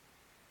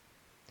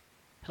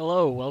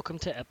Hello, welcome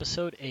to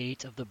episode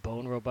 8 of the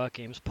Bone Robot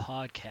Games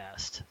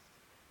podcast.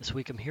 This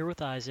week I'm here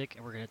with Isaac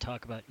and we're going to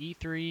talk about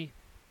E3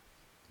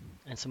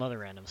 and some other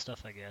random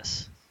stuff, I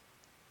guess.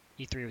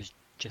 E3 was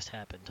just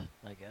happened,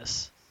 I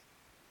guess.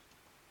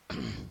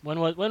 When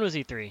was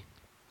E3?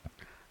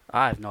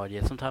 I have no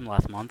idea. Sometime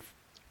last month.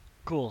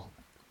 Cool.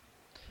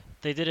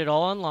 They did it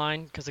all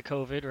online because of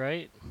COVID,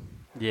 right?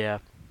 Yeah.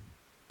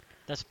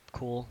 That's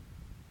cool.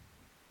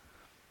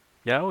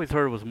 Yeah, I always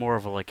heard it was more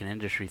of an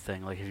industry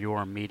thing. Like if you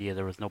were in media,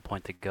 there was no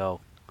point to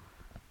go.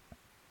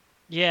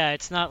 Yeah,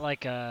 it's not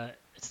like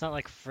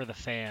for the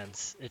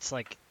fans. It's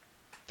like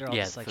they're all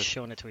Yeah, just like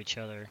showing it to each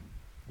other.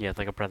 it's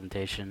like a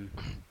presentation.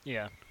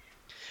 Yeah.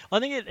 Well, I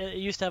think it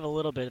used to have a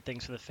little bit of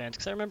things for the fans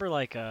because I remember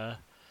like a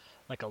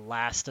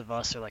Last of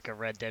Us or like a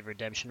Red Dead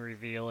Redemption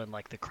reveal, and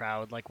like the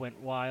crowd like went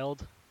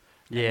wild.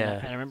 And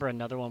Yeah. I remember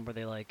another one where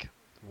they like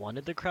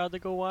wanted the crowd to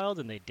go wild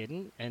and they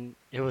didn't, and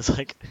it was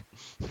like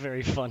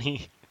very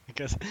funny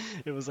because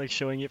it was like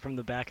showing it from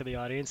the back of the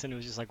audience, and it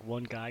was just like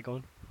one guy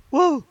going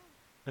whoa,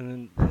 and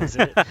then that was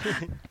it.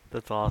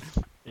 That's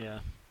awesome. Yeah.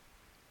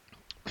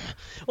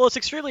 Well, it's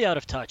extremely out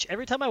of touch.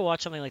 Every time I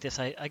watch something like this,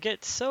 I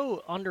get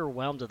so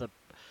underwhelmed with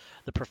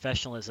the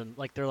professionalism.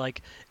 Like they're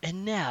like,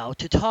 and now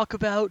to talk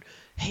about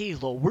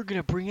Halo, we're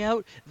gonna bring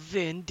out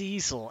Vin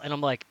Diesel, and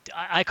I'm like,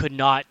 I could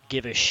not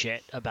give a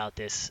shit about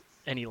this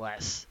any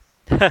less.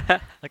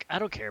 Like I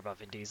don't care about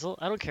Vin Diesel.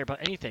 I don't care about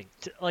anything.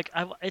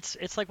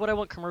 It's like what I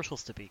want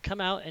commercials to be. Come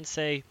out and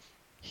say,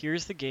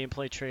 here's the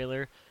gameplay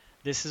trailer.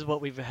 This is what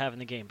we have in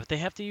the game. But they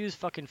have to use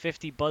fucking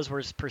 50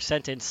 buzzwords per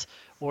sentence,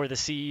 or the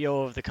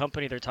CEO of the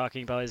company they're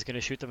talking about is going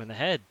to shoot them in the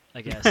head,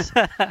 I guess.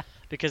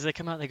 Because they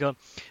come out and they go,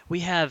 we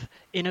have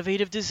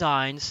innovative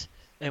designs,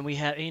 and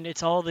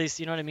it's all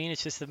these, you know what I mean?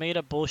 It's just the made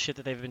up bullshit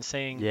that they've been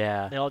saying.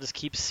 Yeah. They all just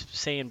keep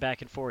saying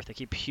back and forth. They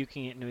keep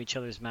puking it into each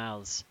other's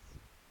mouths.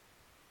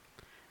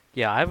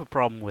 Yeah, I have a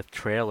problem with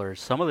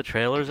trailers. Some of the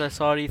trailers I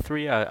saw at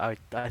E3,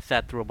 I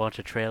sat through a bunch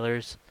of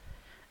trailers,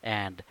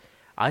 and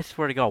I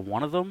swear to God,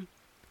 one of them,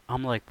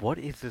 I'm like, what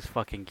is this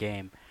fucking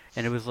game?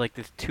 And it was like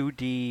this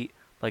 2D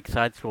like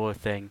side scroller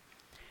thing,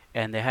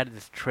 and they had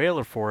this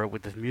trailer for it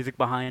with this music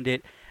behind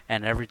it,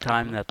 and every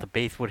time Uh-huh. that the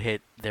bass would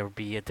hit, there would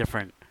be a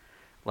different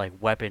like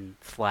weapon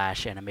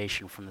slash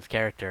animation from this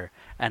character,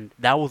 and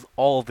that was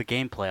all of the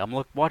gameplay.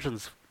 I'm watching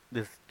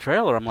this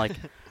trailer. I'm like,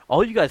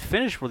 all you guys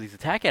finished were these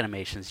attack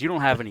animations. You don't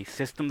have any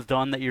systems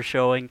done that you're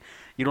showing.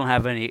 You don't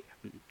have any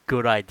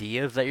good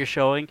ideas that you're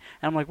showing.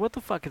 And I'm like, what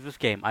the fuck is this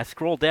game? I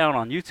scroll down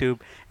on YouTube,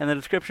 and the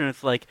description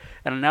it's like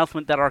an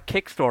announcement that our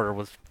Kickstarter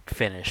was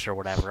finished or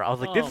whatever. I was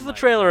like, this Oh is a my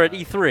trailer at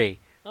god. E3.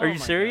 Are Oh you my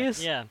god.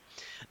 serious? Yeah.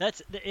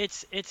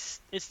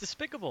 It's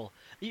despicable.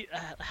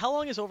 How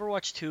long has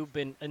Overwatch 2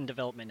 been in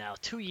development now?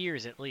 2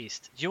 years at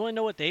least. Do you want to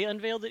know what they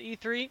unveiled at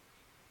E3?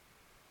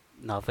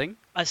 Nothing.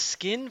 A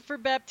skin for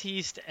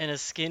Baptiste and a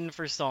skin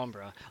for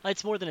Sombra.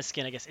 It's more than a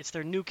skin, I guess. It's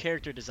their new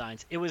character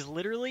designs. It was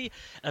literally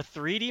a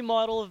 3D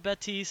model of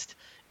Baptiste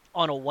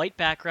on a white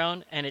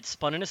background, and it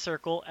spun in a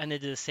circle, and they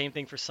did the same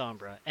thing for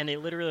Sombra. And they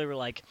literally were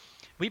like,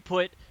 we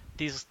put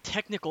these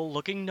technical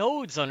looking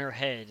nodes on her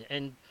head,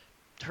 and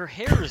her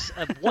hair's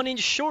 1 inch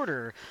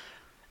shorter,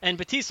 and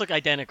Batiste look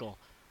identical.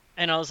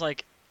 And I was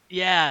like,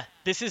 yeah,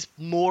 this is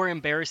more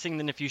embarrassing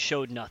than if you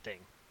showed nothing.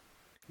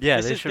 Yeah,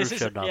 This they is should this have is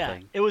showed yeah,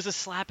 nothing. it was a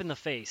slap in the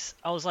face.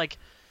 I was like,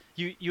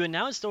 you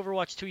announced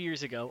Overwatch 2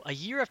 years ago. A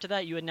year after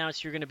that, you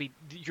announced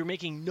you're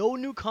making no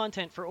new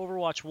content for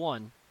Overwatch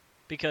 1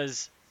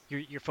 because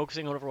you're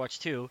focusing on Overwatch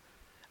 2,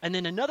 and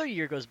then another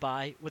year goes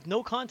by with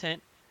no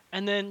content,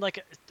 and then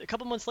like a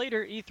couple months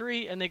later,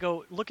 E3, and they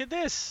go, look at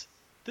this.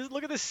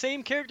 Look at this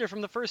same character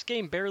from the first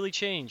game, barely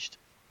changed.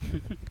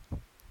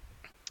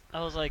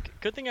 I was like,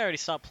 good thing I already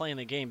stopped playing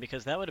the game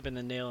because that would have been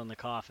the nail in the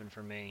coffin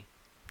for me.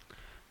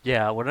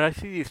 Yeah, when I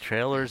see these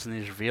trailers and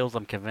these reveals,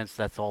 I'm convinced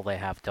that's all they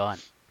have done.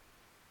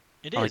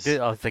 It I'm like, is.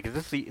 I was like,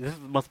 this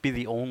must be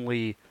the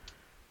only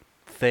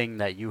thing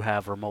that you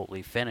have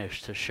remotely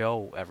finished to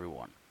show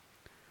everyone.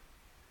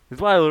 This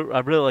is why I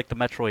really like the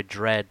Metroid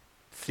Dread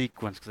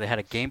sequence because they had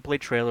a gameplay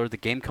trailer. The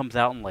game comes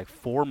out in like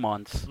 4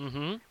 months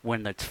Mm-hmm.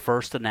 when it's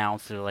first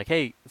announced. They're like,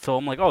 hey, so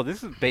I'm like, oh,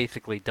 this is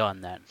basically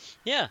done then.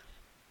 Yeah.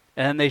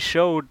 And then they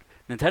showed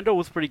Nintendo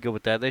was pretty good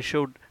with that. They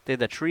had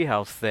that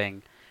Treehouse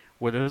thing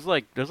where there's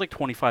like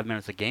 25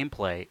 minutes of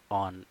gameplay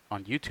on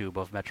YouTube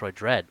of Metroid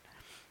Dread.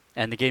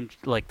 And the game,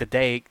 like the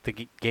day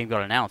game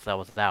got announced, that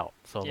was out.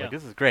 So I was like, Yeah.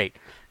 this is great.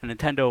 And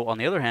Nintendo, on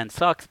the other hand,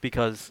 sucks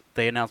because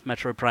they announced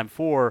Metroid Prime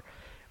 4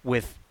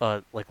 with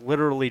like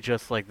literally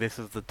just like this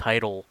is the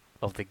title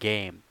of the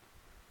game.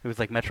 It was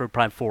like Metroid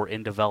Prime 4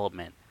 in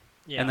development.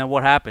 And Yeah. then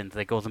what happens?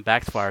 It goes and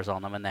backfires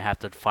on them, and they have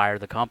to fire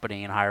the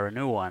company and hire a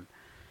new one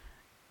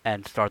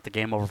and start the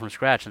game over from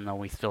scratch. And then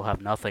we still have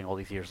nothing all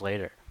these years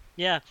later.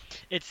 Yeah,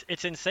 it's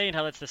insane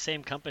how that's the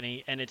same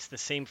company and it's the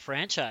same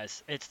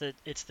franchise. It's the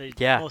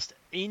Yeah, most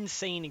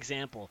insane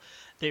example.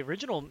 The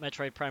original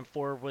Metroid Prime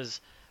 4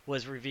 was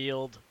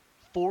revealed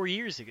 4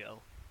 years ago.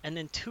 And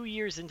then 2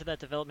 years into that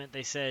development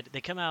they said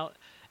they come out,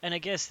 and I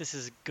guess this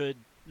is good.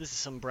 This is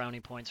some brownie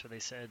points where they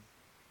said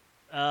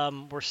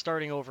we're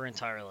starting over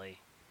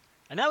entirely.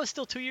 And that was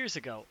still 2 years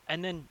ago.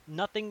 And then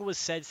nothing was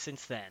said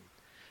since then.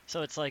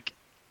 So it's like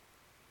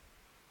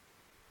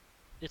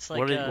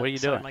What are you sorry,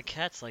 doing? my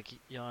cat's like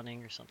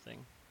yawning or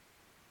something.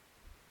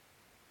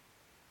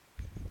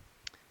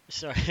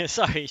 Sorry,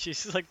 sorry.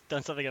 She's like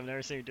done something I've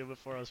never seen her do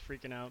before. I was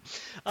freaking out.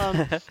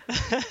 Um,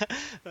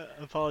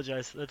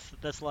 apologize.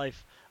 That's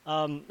life.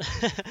 Um,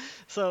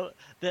 so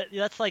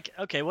that's like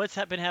okay. What's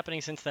been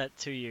happening since that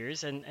 2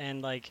 years?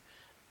 And like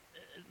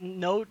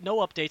no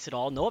updates at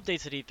all. No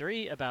updates at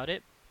E3 about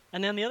it.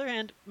 And then on the other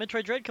hand,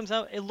 Metroid Dread comes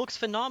out. It looks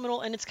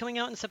phenomenal, and it's coming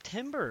out in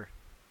September.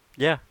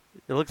 Yeah,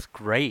 it looks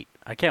great.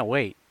 I can't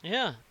wait.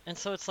 Yeah, and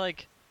so it's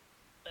like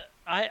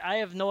I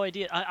have no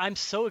idea. I'm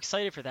so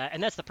excited for that,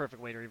 and that's the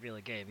perfect way to reveal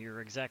a game.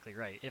 You're exactly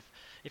right.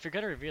 If you're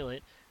gonna reveal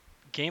it,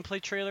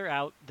 gameplay trailer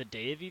out the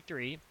day of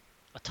E3,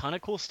 a ton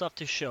of cool stuff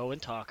to show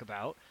and talk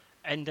about,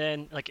 and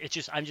then like it's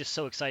just I'm just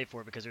so excited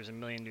for it because there's a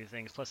million new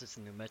things. Plus it's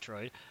the new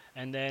Metroid,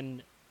 and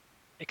then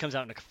it comes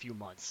out in a few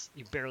months.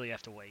 You barely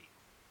have to wait.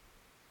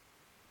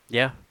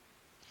 Yeah,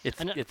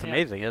 And it's yeah,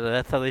 amazing.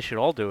 That's how they should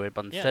all do it.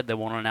 But yeah. instead, they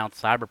want to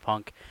announce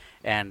Cyberpunk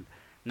and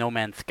No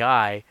Man's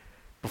Sky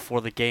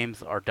before the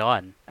games are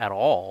done at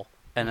all,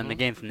 and then the hmm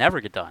games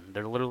never get done.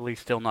 They're literally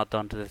still not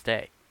done to this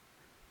day.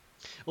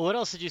 Well, what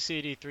else did you see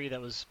at E3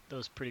 that was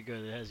pretty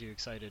good that has you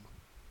excited?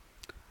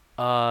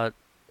 Uh,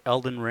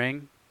 Elden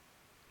Ring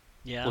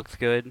Yeah. looks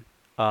good.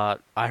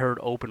 I heard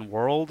open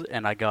world,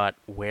 and I got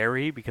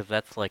wary because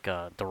that's like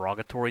a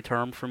derogatory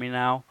term for me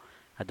now.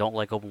 I don't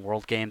like open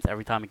world games.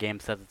 Every time a game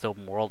says it's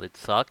open world, it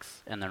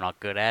sucks, and they're not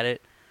good at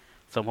it.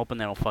 So I'm hoping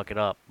they don't fuck it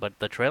up. But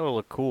the trailer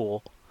looked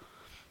cool.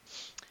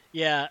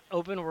 Yeah,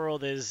 open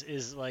world is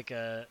like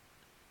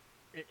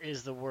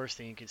is the worst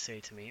thing you could say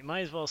to me. You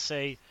might as well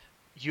say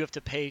you have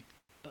to pay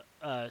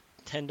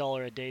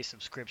 $10 a day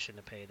subscription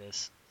to pay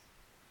this.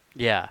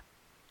 Yeah,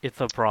 it's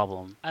a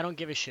problem. I don't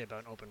give a shit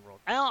about open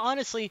world.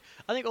 Honestly,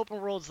 I think open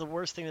world is the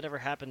worst thing that ever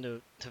happened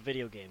to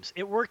video games.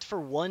 It worked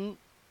for one,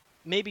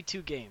 maybe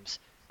two games,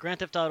 Grand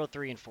Theft Auto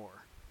 3 and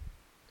 4,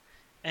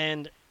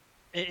 and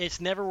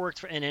it's never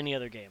worked in any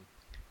other game.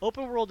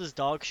 Open world is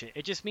dog shit.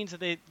 It just means that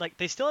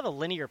they still have a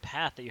linear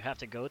path that you have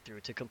to go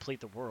through to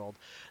complete the world.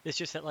 It's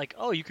just that like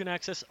oh you can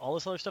access all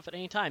this other stuff at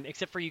any time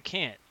except for you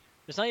can't.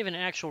 There's not even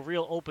an actual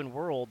real open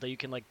world that you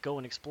can like go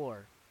and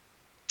explore.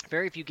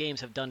 Very few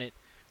games have done it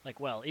like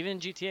well. Even in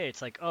GTA,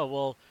 it's like oh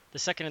well the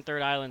second and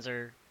third islands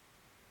are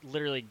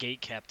literally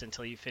gate kept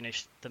until you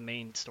finish the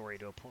main story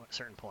to a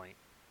certain point.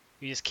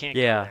 You just can't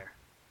go Yeah, there.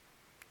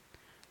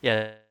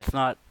 yeah, it's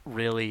not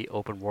really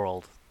open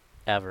world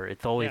ever.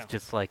 It's always Yeah,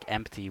 just like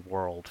empty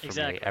world for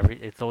me. exactly.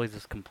 It's always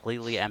just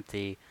completely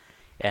empty,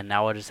 and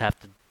now I just have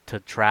to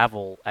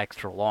travel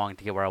extra long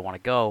to get where I want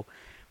to go,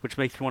 which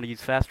makes me want to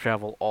use fast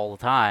travel all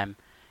the time.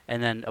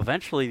 And then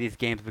eventually these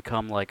games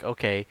become like,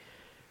 okay,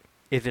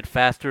 is it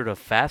faster to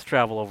fast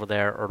travel over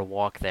there or to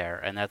walk there?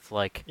 And that's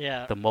like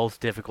Yeah, the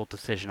most difficult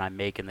decision I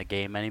make in the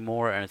game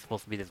anymore. And it's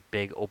supposed to be this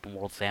big open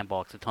world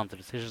sandbox with tons of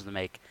decisions to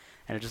make,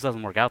 and it just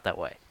doesn't work out that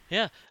way.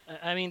 yeah.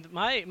 I mean,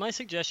 my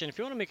suggestion, if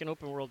you want to make an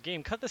open world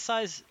game, cut the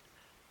size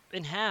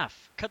in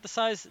half. Cut the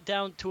size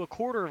down to a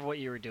quarter of what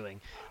you were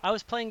doing. I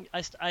was playing.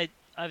 I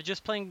was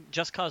just playing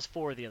Just Cause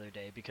 4 the other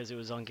day because it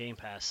was on Game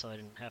Pass, so I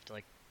didn't have to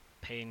like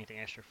pay anything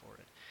extra for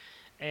it.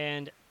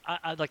 And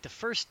I like the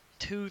first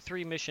 2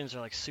 3 missions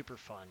are like super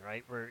fun,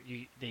 right? Where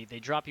they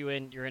drop you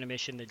in, you're in a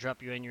mission, they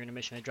drop you in, you're in a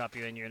mission, they drop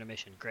you in, you're in a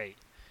mission, great.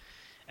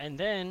 And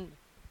then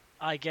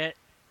I get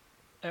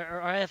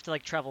or I have to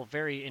like travel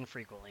very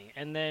infrequently.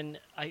 And then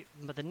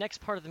but the next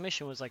part of the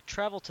mission was like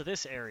travel to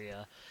this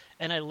area,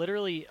 and I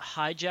literally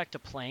hijacked a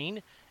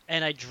plane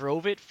and I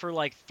drove it for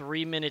like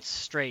 3 minutes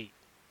straight,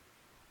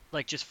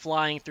 like just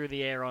flying through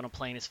the air on a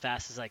plane as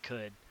fast as I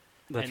could.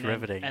 That's And then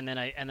riveting.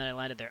 I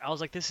landed there. I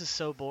was like, this is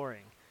so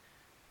boring.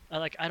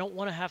 I don't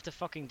want to have to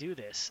fucking do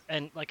this.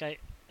 And like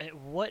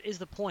what is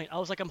the point? I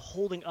was like, I'm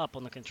holding up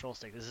on the control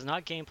stick. This is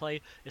not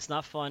gameplay. It's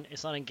not fun.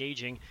 It's not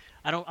engaging.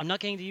 I'm not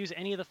getting to use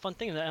any of the fun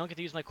things. I don't get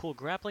to use my cool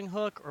grappling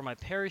hook or my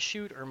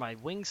parachute or my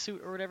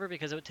wingsuit or whatever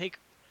because it would take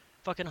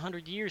fucking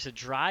 100 years to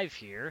drive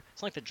here.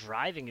 It's not like the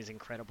driving is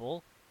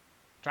incredible.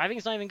 Driving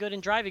is not even good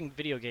in driving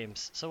video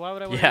games. So why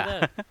would I want to do Yeah.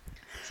 that?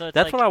 So it's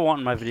That's what like, I want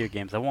in my video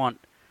games. I want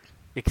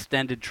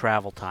extended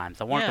travel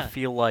times. I want it to yeah.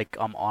 feel like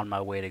I'm on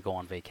my way to go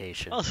on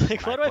vacation I was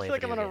like, when I why do I play feel a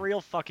like I'm video on a game. real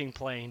fucking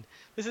plane?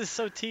 This is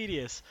so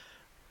tedious.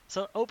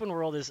 So open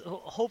world is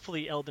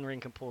hopefully Elden Ring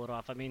can pull it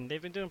off. I mean,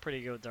 they've been doing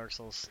pretty good with Dark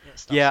Souls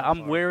stuff Yeah, so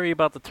I'm far. wary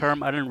about the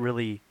term. I didn't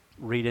really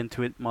read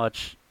into it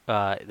much.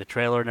 The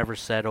trailer never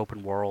said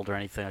open world or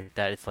anything like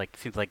that. It's like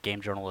seems like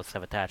game journalists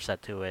have attached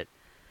that to it,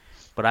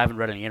 but I haven't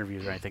read any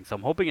interviews or anything. So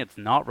I'm hoping it's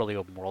not really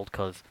open world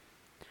because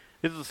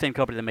this is the same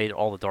company that made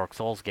all the Dark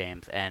Souls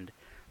games, and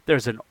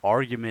there's an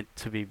argument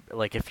to be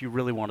like if you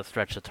really want to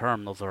stretch the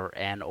term, those are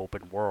an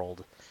open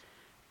world,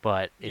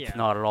 but it's Yeah.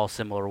 not at all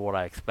similar to what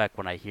I expect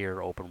when I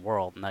hear open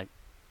world, and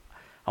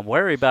I'm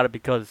wary about it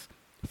because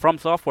From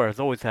Software has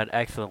always had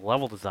excellent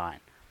level design.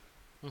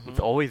 It's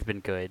Mhm. always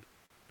been good.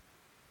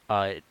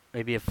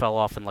 maybe it fell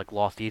off in like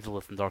Lost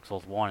Aesilus and Dark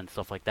Souls 1 and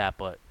stuff like that,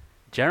 but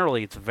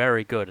generally it's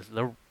very good.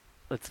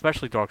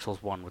 Especially Dark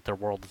Souls 1 with their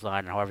world design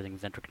and how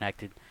everything's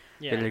interconnected.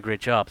 They Yeah, did a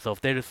great job. So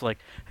if they're just like,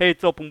 hey,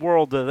 it's open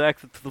world, the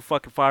exit to the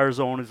fucking fire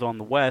zone is on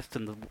the west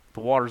and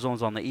the water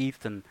zone's on the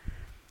east, and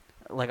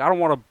like I don't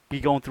want to be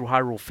going through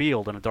Hyrule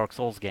Field in a Dark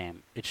Souls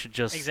game.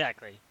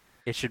 exactly.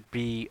 It should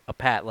be a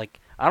pat. Like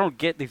I don't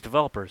get these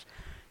developers.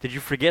 Did you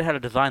forget how to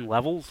design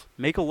levels?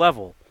 Make a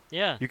level.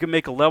 Yeah, You can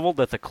make a level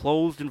that's a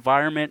closed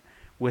environment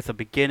with a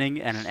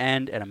beginning and an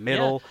end and a yeah.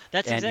 middle,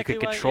 That's and you exactly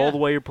can why. control Yeah, the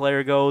way your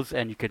player goes,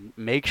 and you can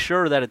make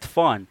sure that it's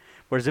fun.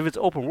 Whereas if it's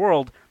open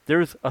world,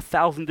 there's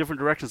 1,000 different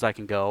directions I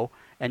can go,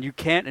 and you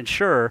can't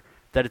ensure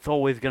that it's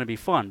always going to be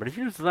fun. But if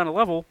you just design a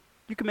level,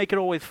 you can make it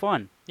always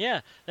fun. yeah.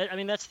 I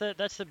mean, that's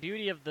the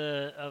beauty of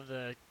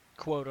the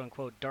quote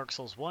unquote Dark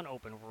Souls 1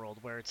 open world,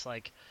 where it's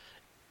like,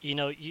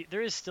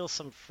 there is still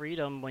some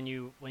freedom when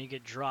you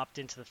get dropped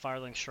into the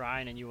Firelink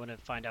Shrine and you want to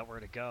find out where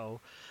to go,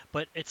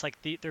 but it's like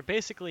they're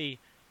basically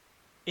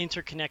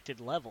interconnected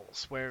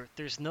levels where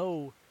there's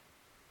no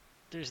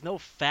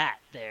fat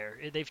there.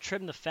 They've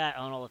trimmed the fat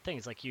on all the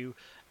things. Like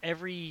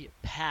every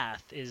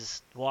path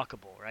is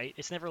walkable, right?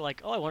 It's never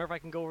like, oh, I wonder if I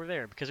can go over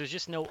there, because there's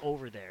just no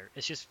over there.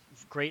 It's just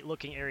great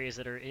looking areas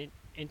that are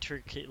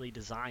intricately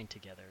designed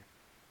together.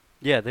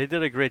 Yeah, they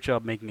did a great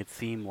job making it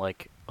seem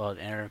like an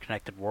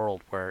interconnected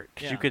world where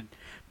cause you Yeah. could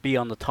be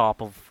on the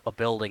top of a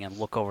building and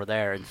look over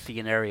there and see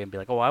an area and be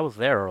like, oh, I was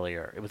there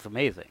earlier. It was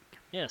amazing.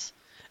 Yes.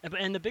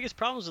 And the biggest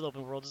problems with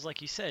open world is,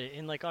 like you said,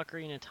 in like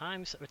Ocarina of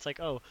Time, it's like,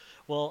 oh,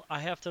 well,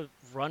 I have to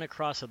run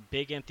across a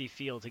big empty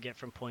field to get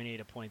from point A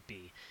to point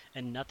B,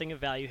 and nothing of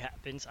value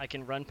happens. I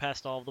can run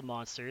past all of the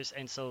monsters,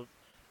 and so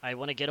I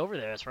want to get over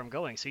there. That's where I'm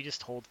going. So you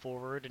just hold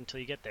forward until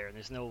you get there, and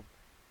there's no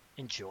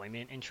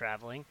enjoyment in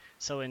traveling.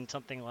 So in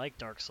something like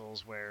Dark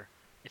Souls, where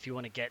if you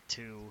want to get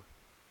to,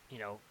 you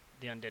know,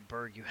 the Undead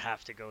Bird, you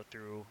have to go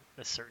through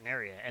a certain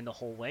area, and the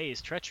whole way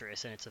is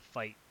treacherous, and it's a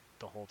fight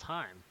the whole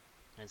time,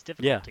 and it's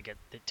Yeah. difficult to get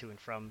to and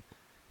from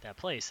that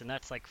place, and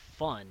that's like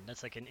fun.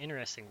 That's like an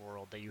interesting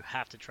world that you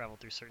have to travel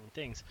through certain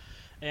things,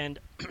 and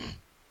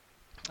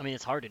I mean,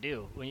 it's hard to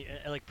do.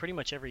 Like pretty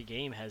much every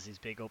game has these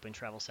big open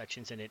travel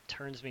sections, and it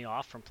turns me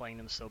off from playing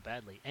them so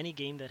badly. Any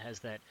game that has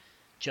that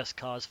Just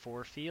Cause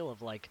 4 feel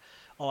of like,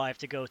 oh, I have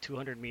to go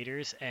 200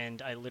 meters,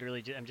 and I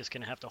literally I'm just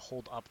gonna have to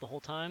hold up the whole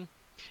time.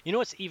 You know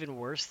what's even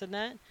worse than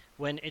that?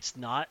 When it's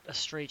not a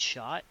straight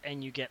shot,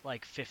 and you get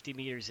like 50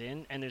 meters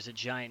in, and there's a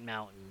giant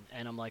mountain,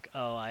 and I'm like,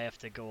 oh, I have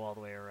to go all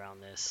the way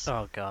around this.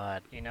 Oh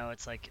God.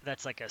 It's like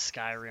that's like a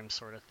Skyrim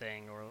sort of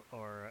thing,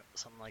 or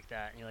something like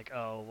that. And you're like,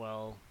 oh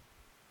well,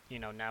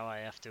 now I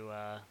have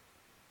to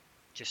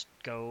just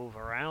go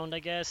around, I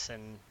guess,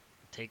 and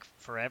take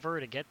forever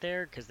to get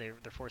there because they're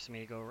forcing me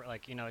to go.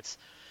 Like, that's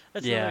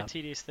another Yeah.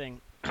 tedious thing.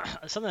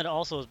 Something that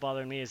also is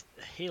bothering me is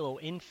Halo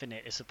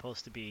Infinite is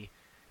supposed to be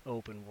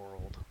open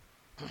world.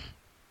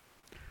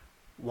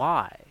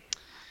 Why?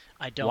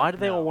 I Why don't do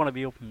they all know. want to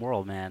be open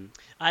world, man?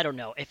 I don't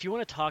know. If you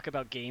want to talk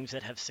about games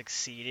that have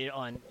succeeded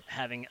on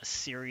having a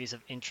series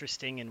of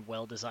interesting and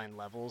well-designed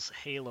levels,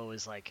 Halo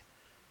is like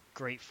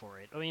great for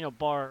it. I mean,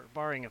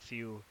 barring a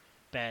few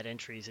bad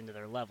entries into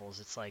their levels,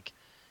 it's like,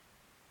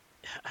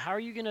 how are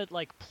you gonna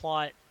like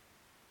plot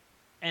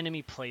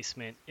enemy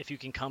placement if you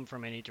can come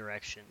from any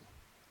direction?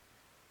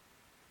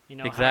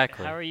 How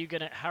Exactly. are you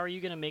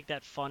gonna make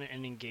that fun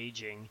and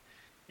engaging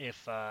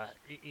if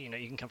you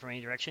can come from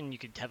any direction? You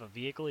could have a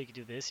vehicle, you could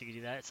do this, you could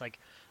do that. It's like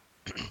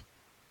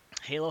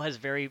Halo has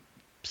very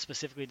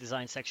specifically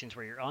designed sections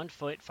where you're on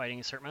foot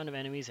fighting a certain amount of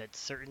enemies at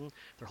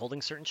they're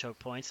holding certain choke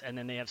points, and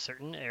then they have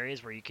certain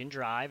areas where you can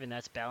drive, and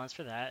that's balanced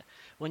for that.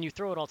 When you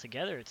throw it all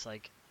together, it's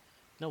like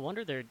no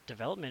wonder their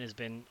development has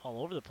been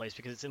all over the place,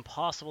 because it's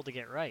impossible to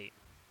get right.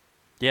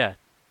 Yeah.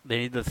 They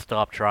need to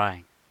stop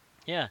trying.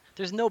 Yeah,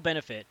 there's no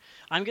benefit.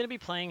 I'm gonna be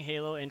playing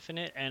Halo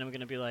Infinite, and I'm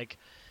gonna be like,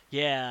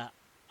 yeah,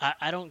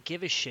 I don't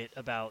give a shit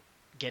about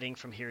getting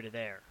from here to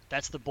there.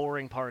 That's the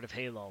boring part of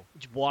Halo,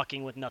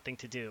 walking with nothing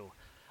to do.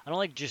 I don't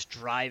like just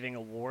driving a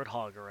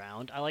warthog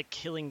around. I like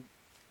killing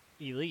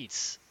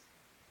elites.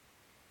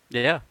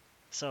 Yeah.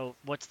 So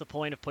what's the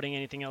point of putting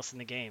anything else in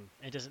the game?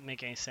 It doesn't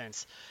make any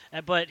sense.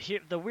 But here,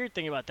 the weird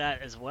thing about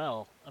that as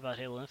well, about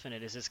Halo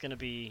Infinite, is it's going to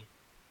be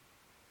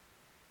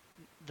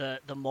the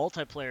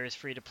multiplayer is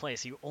free to play,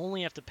 so you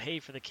only have to pay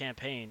for the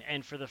campaign.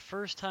 And for the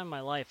first time in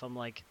my life, I'm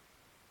like,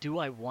 do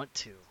I want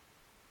to?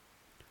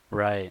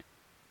 Right.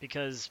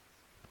 Because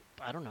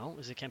I don't know,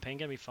 is the campaign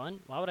gonna be fun?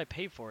 Why would I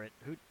pay for it?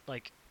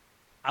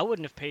 I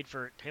wouldn't have paid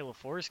for Halo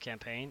 4's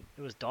campaign.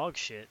 It was dog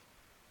shit,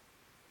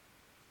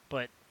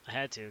 but I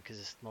had to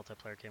because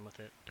multiplayer came with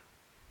it.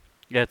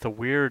 Yeah, it's a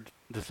weird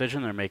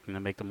decision they're making to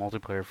make the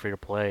multiplayer free to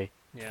play.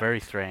 It's Yeah, very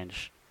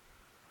strange.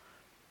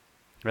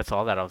 That's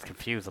all that I was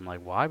confused. I'm like,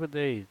 why would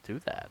they do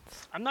that?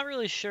 I'm not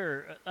really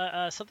sure.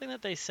 Something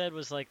that they said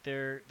was like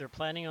they're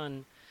planning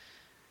on.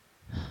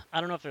 I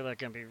don't know if they're like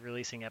gonna be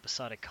releasing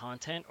episodic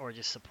content or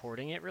just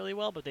supporting it really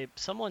well, but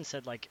someone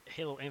said like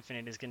Halo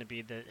Infinite is gonna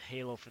be the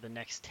Halo for the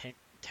next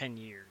 10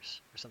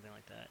 years or something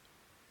like that.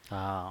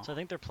 Oh. So I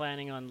think they're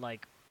planning on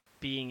like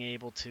being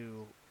able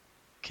to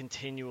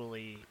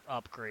continually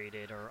upgrade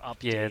it or Yeah,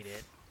 update it.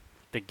 it's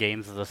the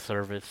games as a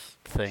service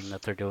thing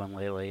that they're doing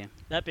lately.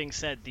 That being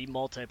said, the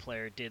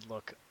multiplayer did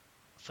look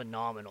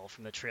phenomenal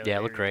from the trailer Yeah, it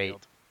they looked great.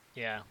 revealed.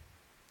 Yeah,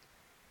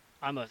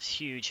 I'm a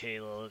huge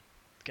Halo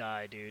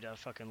guy, dude. I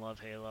fucking love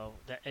Halo.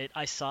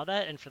 I saw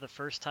that, and for the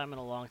first time in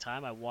a long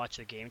time, I watched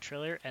a game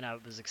trailer, and I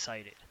was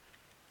excited.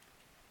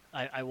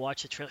 I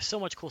watched the trailer. So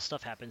much cool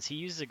stuff happens. He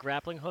uses a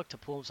grappling hook to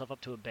pull himself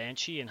up to a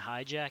Banshee and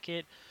hijack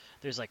it.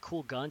 There's like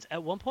cool guns.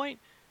 At one point,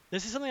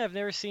 this is something I've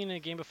never seen in a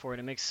game before,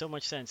 and it makes so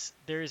much sense.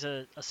 There's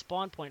a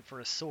spawn point for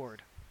a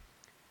sword,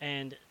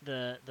 and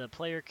the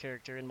player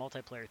character in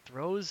multiplayer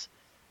throws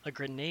a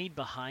grenade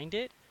behind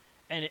it,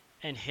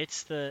 and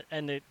hits the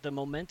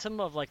momentum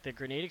of like the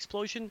grenade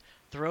explosion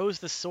throws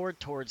the sword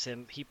towards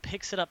him. He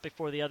picks it up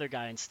before the other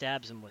guy and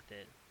stabs him with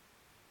it,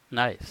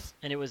 Nice.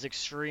 and it was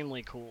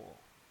extremely cool.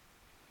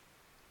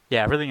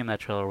 Yeah, everything in that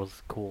trailer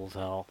was cool as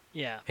hell.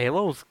 Yeah,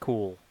 Halo's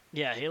cool.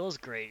 yeah, Halo's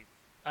great.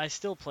 I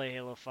still play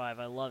Halo 5.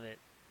 I love it,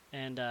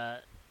 and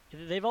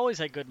they've always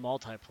had good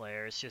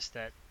multiplayer. It's just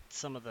that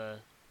some of the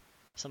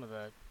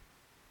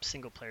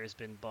single player has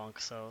been bunk.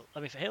 So I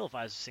mean, Halo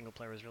 5's single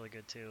player was really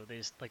good too. They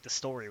just like the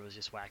story was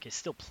just whack. It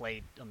still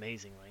played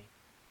amazingly.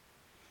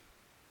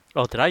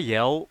 Oh, did I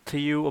yell to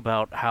you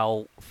about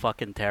how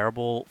fucking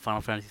terrible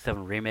Final Fantasy VII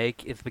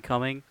Remake is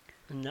becoming?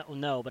 No,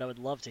 no, but I would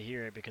love to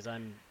hear it because I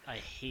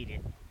hate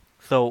it.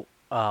 So,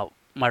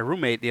 my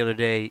roommate the other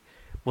day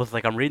was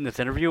like, I'm reading this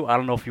interview. I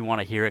don't know if you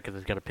want to hear it because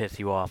it's going to piss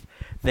you off.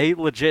 They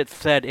legit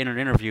said in an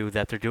interview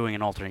that they're doing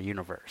an alternate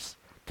universe.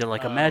 They're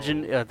like,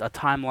 imagine Oh. a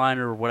timeline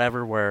or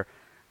whatever where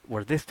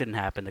this didn't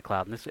happen to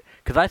Cloud.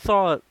 Because I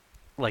saw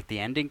like the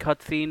ending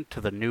cutscene to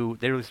the new,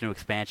 there was new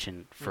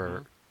expansion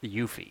for the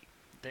Yuffie.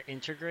 The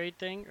intergrade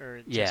thing,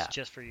 or Yeah.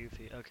 just for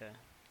Yuffie? Okay.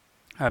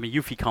 I mean,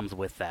 Yuffie comes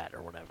with that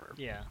or whatever.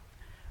 Yeah.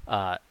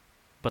 Uh,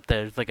 but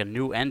there's like a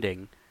new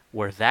ending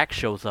where Zack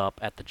shows up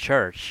at the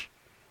church,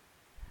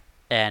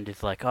 and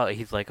it's like,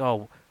 he's like,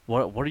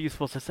 what are you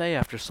supposed to say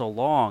after so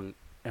long,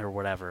 or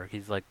whatever.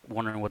 He's like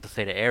wondering what to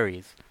say to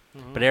Ares,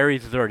 but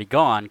Ares is already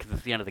gone because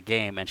it's the end of the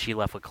game, and she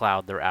left with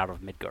Cloud. They're out of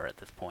Midgar at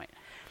this point.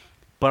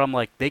 But I'm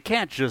like, they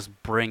can't just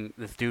bring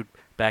this dude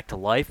back to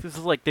life. This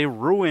is like they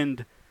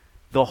ruined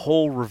the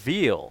whole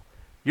reveal.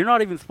 You're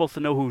not even supposed to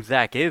know who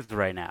Zack is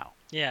right now.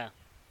 Yeah.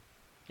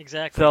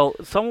 Exactly. So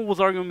someone was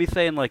arguing with me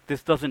saying like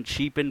this doesn't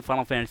cheapen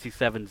Final Fantasy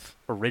VII's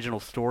original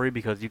story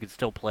because you can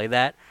still play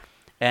that,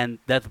 and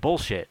that's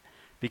bullshit.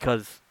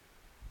 Because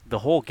the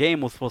whole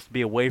game was supposed to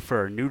be a way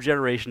for a new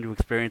generation to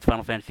experience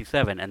Final Fantasy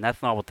VII, and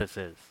that's not what this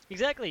is.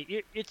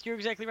 Exactly. You're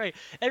exactly right.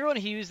 Everyone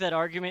who used that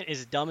argument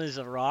is dumb as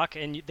a rock,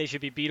 and they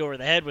should be beat over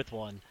the head with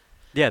one.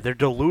 Yeah, they're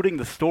diluting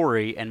the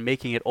story and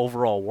making it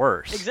overall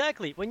worse.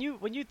 Exactly. When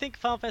you think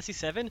Final Fantasy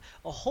VII,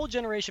 a whole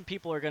generation of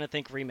people are going to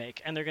think remake,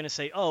 and they're going to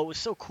say, "Oh, it was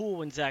so cool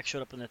when Zack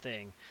showed up in the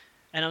thing,"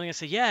 and I'm going to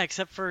say, "Yeah,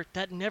 except for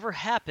that never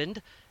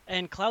happened."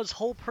 And Cloud's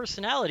whole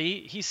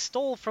personality he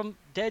stole from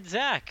dead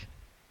Zack.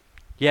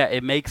 Yeah,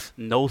 it makes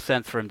no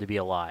sense for him to be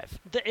alive.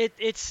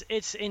 It's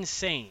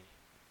insane.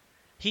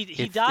 He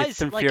It's dies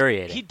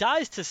infuriating. like he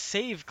dies to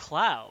save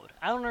Cloud.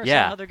 I don't understand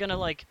Yeah. how they're gonna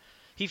like.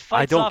 He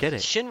fights don't off get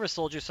it. Shinra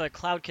soldiers so that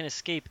Cloud can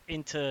escape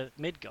into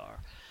Midgar,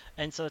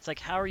 and so it's like,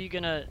 how are you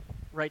gonna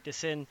write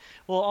this in?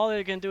 Well, all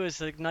they're gonna do is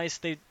like nice.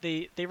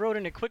 They wrote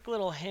in a quick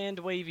little hand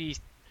wavy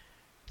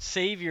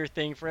savior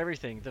thing for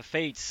everything, the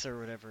fates or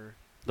whatever.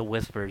 The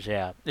Whispers,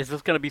 yeah. Is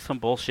this going to be some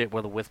bullshit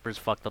where the Whispers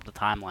fucked up the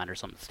timeline or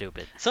something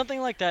stupid?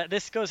 Something like that.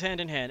 This goes hand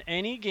in hand.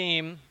 Any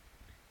game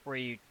where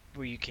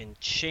you can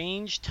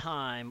change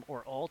time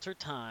or alter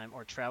time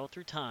or travel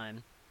through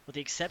time, with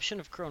the exception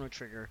of Chrono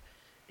Trigger,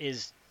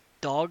 is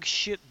dog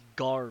shit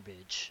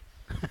garbage.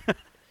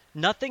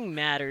 Nothing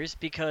matters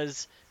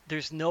because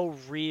there's no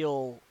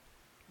real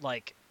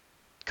like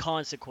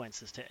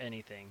consequences to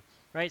anything,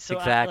 right? So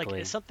Exactly.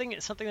 like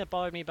something that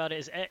bothered me about it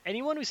is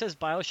anyone who says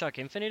BioShock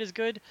Infinite is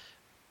good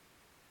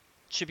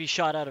should be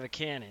shot out of a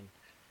cannon.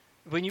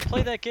 When you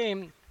play that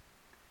game,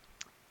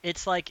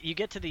 it's like you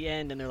get to the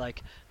end and they're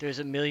like, there's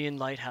a million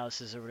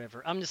lighthouses or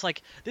whatever. I'm just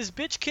like, this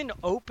bitch can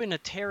open a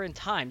tear in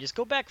time. Just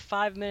go back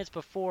 5 minutes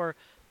before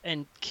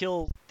and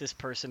kill this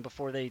person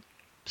before they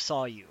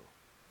saw you,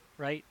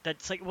 right?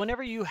 That's like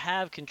whenever you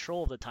have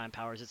control of the time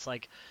powers, it's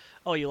like,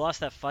 oh, you lost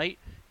that fight?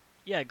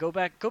 Yeah, go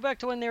back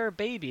to when they were a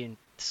baby and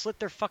slit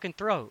their fucking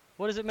throat.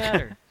 What does it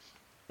matter?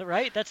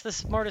 Right? That's the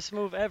smartest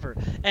move ever.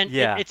 And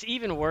Yeah. it's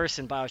even worse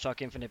in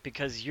BioShock Infinite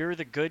because you're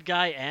the good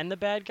guy and the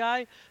bad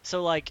guy.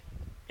 So like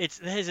it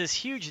has this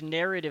huge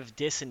narrative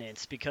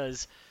dissonance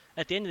because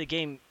at the end of the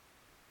game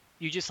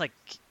you just like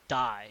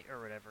die or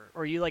whatever,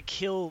 or you like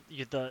kill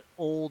the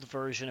old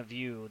version of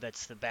you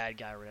that's the bad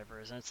guy or whatever.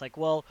 And it's like,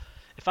 well,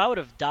 if I would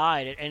have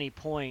died at any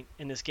point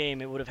in this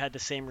game, it would have had the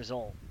same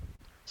result.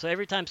 So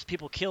every time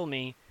people kill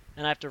me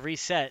and I have to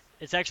reset,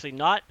 it's actually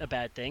not a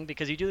bad thing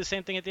because you do the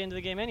same thing at the end of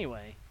the game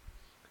anyway.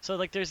 So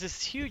like there's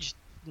this huge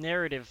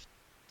narrative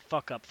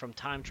fuck up from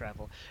time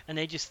travel, and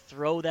they just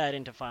throw that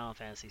into Final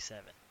Fantasy VII,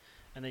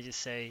 and they just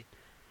say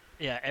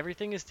Yeah,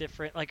 everything is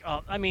different. Like,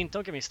 I mean,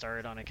 don't get me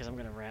started on it because I'm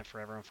gonna rant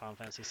forever on Final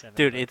Fantasy VII.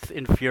 Dude, But it's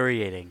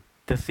infuriating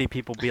to see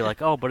people be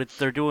like, "Oh, but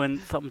they're doing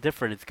something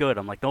different. It's good."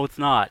 I'm like, "No, it's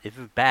not. This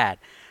is bad."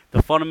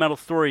 The fundamental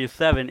story of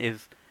Seven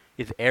is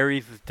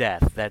Ares'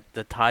 death that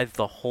ties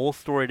the whole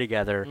story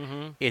together.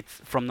 hmm It's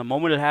from the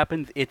moment it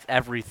happens, it's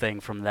everything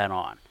from then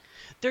on.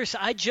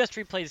 I just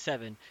replayed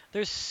 7.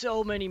 There's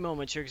so many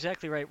moments. You're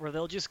exactly right, where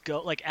they'll just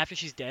go like after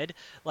she's dead,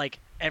 like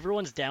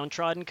everyone's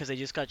downtrodden because they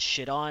just got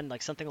shit on.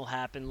 Like something will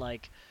happen,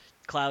 like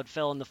Cloud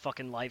fell in the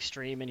fucking live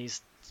stream and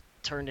he's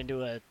turned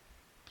into a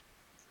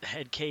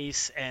head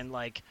case and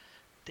like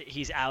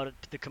he's out at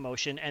the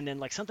commotion, and then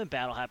like something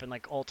bad will happen,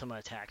 like Ultima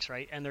attacks,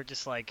 right? And they're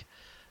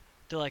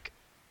like,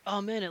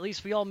 oh man, at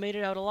least we all made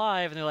it out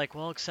alive. And they're like,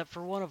 well, except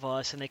for one of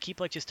us. And they keep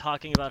like just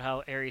talking about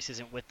how Ares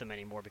isn't with them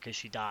anymore because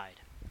she died.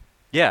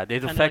 Yeah, it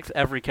And affects like,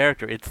 every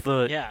character.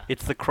 yeah,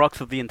 It's the crux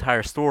of the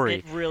entire story.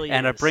 it really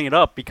And I is. bring it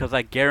up because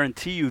I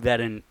guarantee you that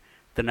in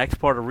the next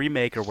part of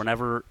remake or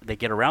whenever they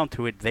get around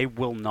to it, they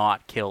will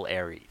not kill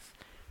Ares.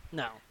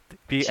 No,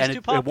 Be, she's and too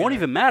it won't popular.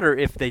 even matter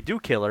if they do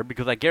kill her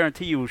because I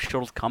guarantee you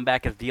she'll come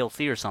back as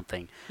DLC or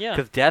something. Yeah,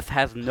 Because death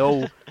has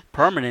no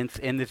permanence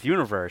in this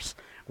universe.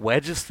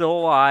 Wedge is still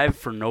alive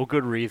for no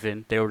good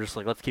reason. They were just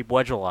like, let's keep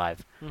Wedge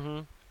alive.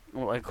 hmm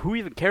Well, like, who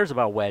even cares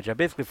about Wedge? I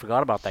basically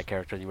forgot about that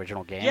character in the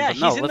original game. yeah, but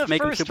no, he's in let's the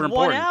make him first super 1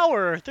 important.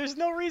 hour. There's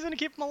no reason to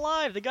keep him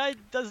alive. The guy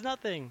does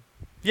nothing.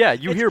 Yeah,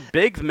 you It's- hear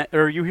Biggs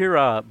or you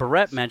hear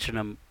Barrett mention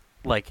him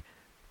like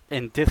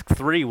in Disc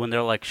 3 when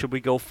they're like, should we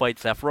go fight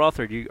Sephiroth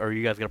or are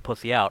you guys gonna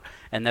pussy out?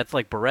 And that's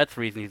like Barrett's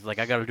reason. He's like,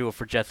 I gotta do it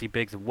for Jesse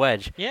Biggs and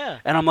Wedge. Yeah.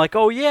 And I'm like,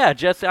 oh yeah,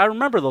 Jesse, I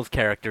remember those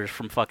characters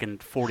from fucking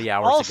 40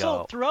 hours Also,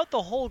 ago. throughout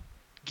the whole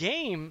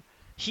game,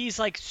 he's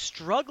like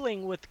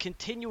struggling with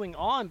continuing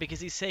on because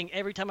he's saying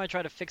every time I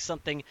try to fix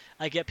something,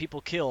 I get people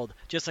killed,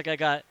 just like I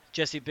got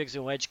Jesse Biggs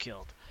and Wedge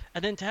killed.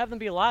 And then to have them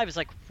be alive is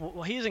like,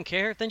 well, he doesn't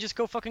care. Then just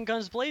go fucking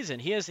guns blazing.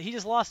 He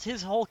just lost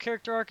his whole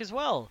character arc as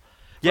well.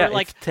 Yeah, Where,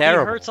 like, it's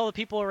terrible. he hurts all the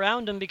people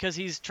around him because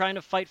he's trying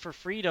to fight for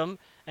freedom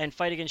and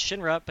fight against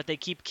Shinra, but they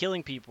keep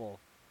killing people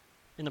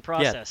in the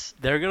process.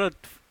 They're gonna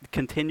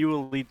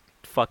continually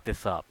fuck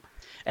this up.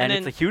 And And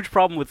then- it's a huge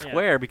problem with yeah.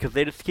 Square because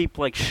they just keep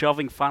like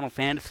shoving Final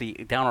Fantasy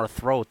down our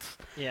throats.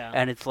 Yeah.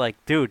 And it's like,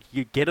 dude,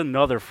 you get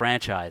another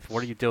franchise.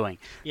 What are you doing?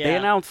 Yeah. They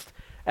announced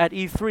at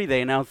E3,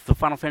 they announced the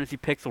Final Fantasy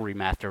Pixel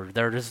Remaster.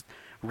 They're just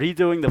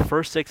redoing the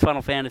first 6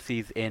 Final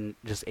Fantasies in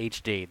just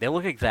HD. They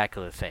look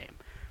exactly the same.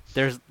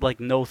 There's like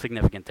no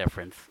significant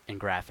difference in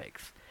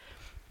graphics.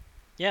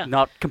 Yeah.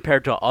 Not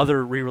compared to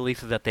other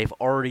re-releases that they've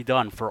already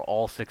done for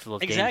all 6 of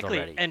those games Exactly.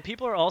 already. And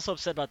people are also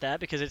upset about that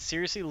because it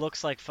seriously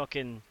looks like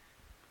fucking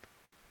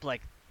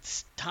like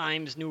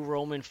Times New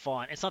Roman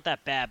font. It's not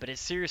that bad, but it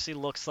seriously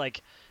looks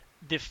like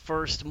the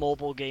first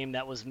mobile game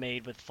that was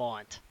made with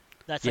font.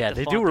 That's yeah, like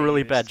the they font do a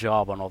really used. bad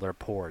job on all their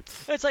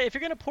ports. It's like if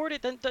you're gonna port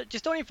it, then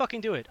just don't even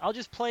fucking do it. I'll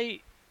just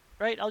play,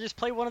 right? I'll just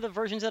play one of the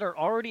versions that are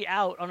already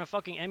out on a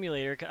fucking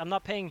emulator. I'm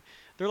not paying.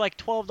 They're like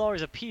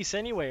 $12 a piece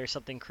anyway, or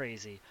something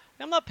crazy.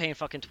 I'm not paying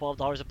fucking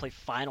 $12 to play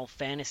Final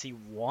Fantasy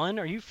 1.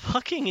 Are you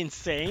fucking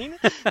insane?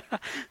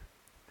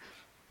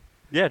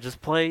 Yeah,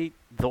 just play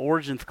the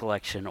Origins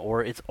collection,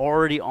 or it's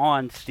already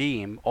on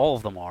Steam. All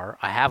of them are.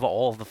 I have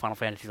all of the Final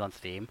Fantasies on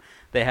Steam.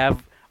 They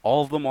have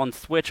all of them on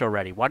Switch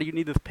already. Why do you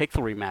need this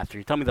Pixel remaster?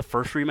 You tell me the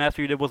first remaster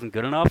you did wasn't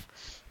good enough?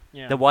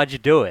 Yeah. Then why'd you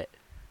do it?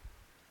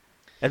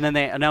 And then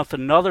they announced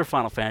another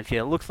Final Fantasy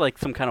that looks like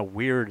some kind of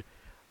weird,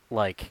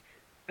 like...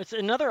 It's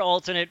another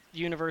alternate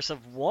universe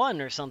of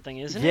 1 or something,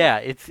 isn't yeah,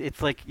 it?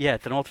 it's like, yeah,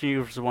 it's an alternate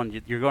universe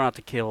one. You're going out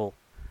to kill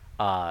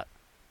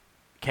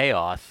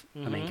Chaos,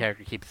 the main Mhm.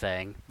 character keeps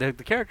saying. The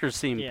characters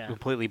seem Yeah.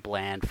 completely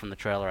bland from the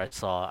trailer I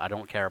saw. I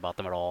don't care about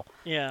them at all.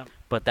 Yeah.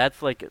 But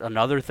that's like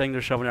another thing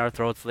they're shoving down our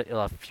throats.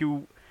 A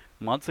few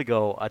months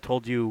ago, I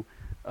told you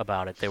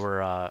about it. They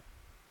were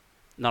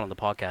not on the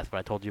podcast, but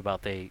I told you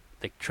about they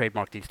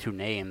trademarked these 2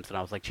 names, and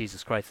I was like,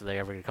 Jesus Christ, are they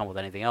ever going to come with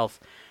anything else?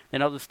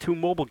 And now there's 2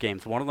 mobile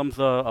games. One of them's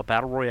a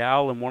battle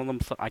royale, and one of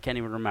them's I can't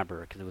even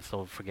remember because it was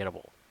so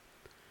forgettable.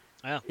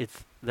 Yeah.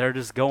 They're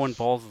just going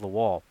balls to the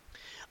wall.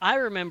 I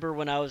remember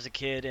when I was a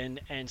kid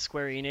and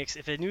Square Enix,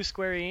 if a new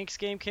Square Enix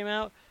game came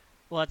out,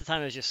 well, at the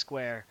time it was just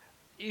Square,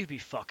 you'd be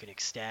fucking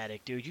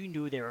ecstatic, dude. You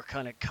knew they were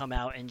gonna come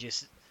out and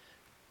just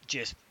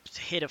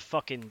hit a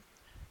fucking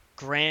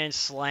grand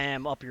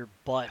slam up your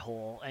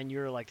butthole, and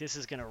you're like, this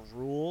is gonna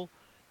rule.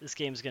 This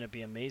game's gonna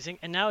be amazing.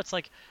 And now it's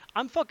like,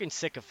 I'm fucking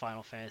sick of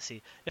Final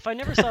Fantasy. If I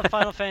never saw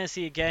Final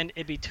Fantasy again,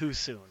 it'd be too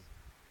soon.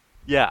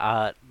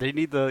 Yeah, they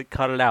need to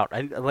cut it out.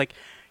 Like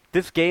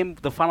this game,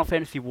 the Final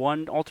Fantasy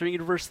 1 alternate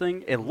universe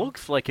thing, it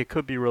looks like it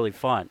could be really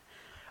fun.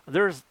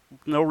 There's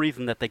no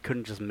reason that they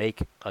couldn't just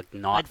make a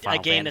not Final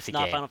a game Fantasy that's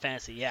not game. Final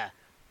Fantasy, yeah.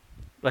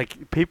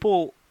 Like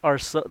people are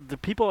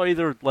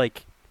either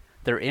like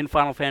they're in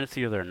Final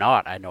Fantasy or they're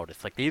not. I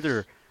noticed like they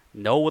either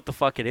know what the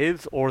fuck it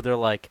is or they're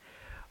like,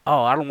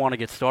 oh, I don't want to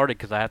get started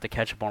because I have to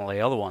catch up on all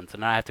the other ones,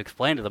 and I have to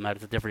explain to them that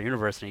it's a different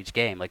universe in each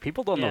game. Like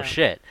people don't know Yeah.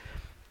 shit.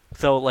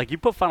 So like you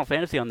put Final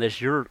Fantasy on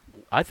this,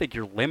 I think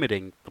you're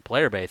limiting the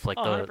player base. Like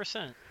Oh,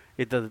 100%.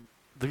 the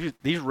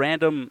these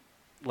random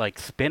like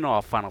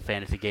spin-off Final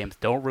Fantasy games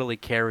don't really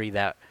carry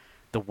the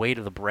weight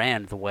of the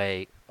brand the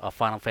way a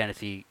Final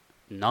Fantasy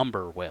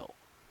number will.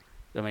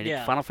 I mean,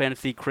 Yeah, Final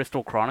Fantasy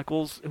Crystal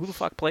Chronicles, who the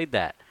fuck played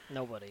that?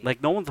 nobody.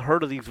 Like, no one's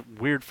heard of these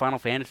weird Final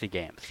Fantasy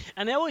games.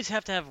 And they always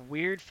have to have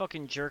weird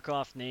fucking jerk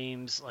off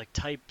names like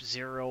Type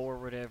Zero or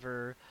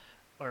whatever.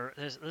 Or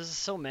there's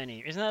so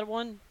many. Isn't that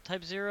one?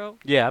 Type Zero?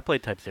 Yeah, I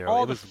played Type Zero.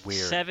 All It the was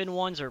weird. 7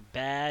 ones are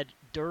bad.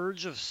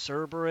 Dirge of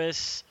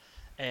Cerberus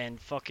and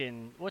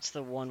fucking what's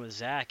the one with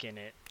Zack in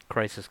it?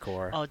 Crisis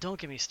Core. Oh, don't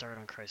get me started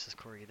on Crisis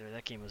Core either.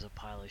 That game was a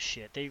pile of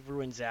shit. They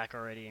ruined Zack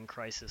already in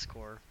Crisis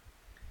Core.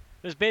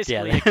 There's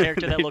basically Yeah, a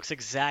character that looks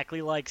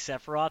exactly like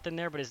Sephiroth in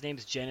there, but his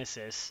name's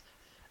Genesis,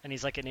 and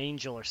he's like an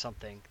angel or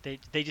something.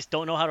 They just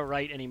don't know how to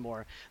write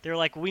anymore. They're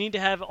like, we need to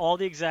have all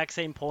the exact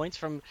same points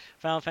from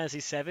Final Fantasy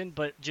VII,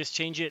 but just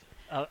change it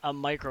a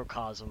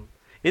microcosm.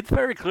 It's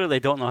very clear they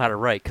don't know how to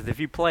write, because if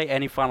you play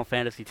any Final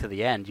Fantasy to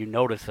the end, you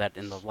notice that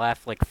in the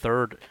last, like,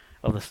 third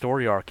of the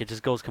story arc, it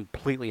just goes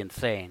completely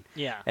insane.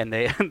 Yeah. And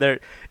they're,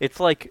 it's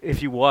like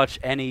if you watch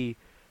any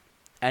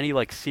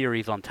like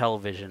series on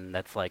television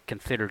that's like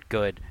considered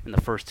good in the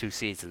first 2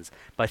 seasons.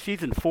 By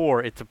season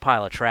 4, it's a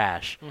pile of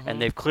trash, Mhm.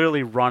 and they've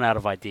clearly run out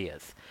of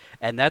ideas.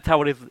 And that's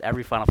how it is with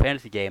every Final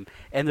Fantasy game.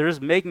 And they're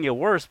just making it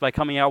worse by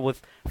coming out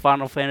with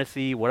Final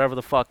Fantasy whatever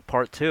the fuck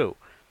Part 2.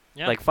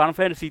 Yeah. Like Final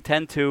Fantasy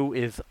X-2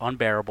 is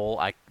unbearable.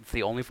 It's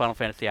the only Final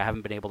Fantasy I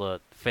haven't been able to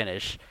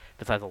finish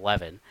besides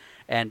 11.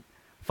 And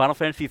Final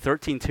Fantasy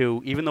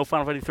 13-2, even though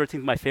Final Fantasy 13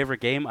 is my favorite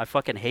game, I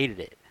fucking hated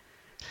it.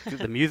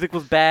 The music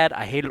was bad.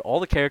 I hated all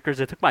the characters.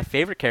 They took my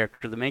favorite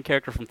character, the main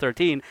character from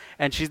 13,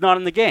 and she's not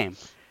in the game.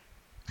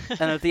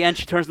 And at the end,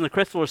 she turns into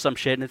Crystal or some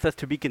shit, and it says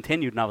to be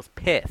continued, and I was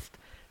pissed.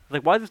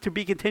 Like, why is this to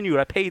be continued?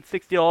 I paid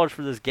 $60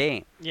 for this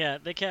game. Yeah,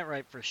 they can't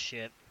write for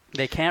shit.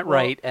 They can't Well,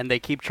 write, and they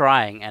keep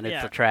trying, and it's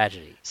yeah. a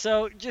tragedy.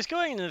 So just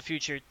going into the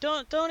future,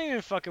 don't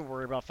even fucking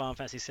worry about Final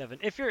Fantasy VII.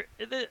 If you're,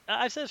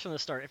 I've said this from the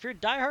start, if you're a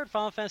diehard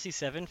Final Fantasy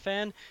VII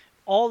fan,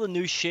 all the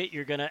new shit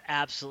you're gonna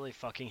absolutely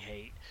fucking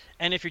hate.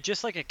 And if you're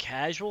just like a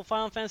casual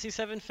Final Fantasy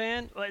VII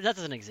fan, well, that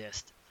doesn't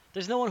exist.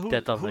 There's no one who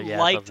That doesn't- who yeah, it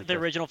liked doesn't the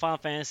exist. original Final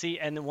Fantasy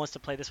and then wants to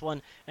play this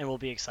one and will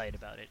be excited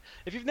about it.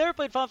 If you've never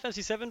played Final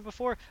Fantasy VII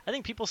before, I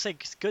think people say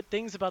good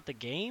things about the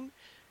game,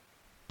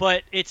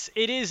 but it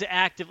is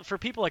active for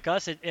people like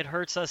us. It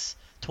hurts us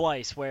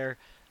twice where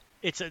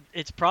it's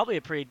probably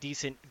a pretty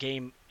decent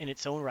game in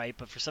its own right,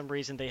 but for some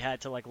reason they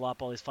had to like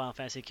lop all these Final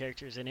Fantasy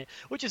characters in it,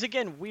 which is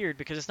again weird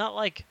because it's not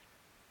like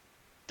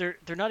they're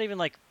not even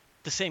like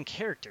the same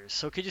characters,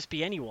 so it could just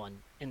be anyone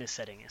in this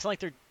setting. It's not like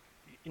they're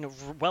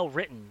well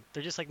written.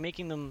 They're just like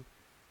making them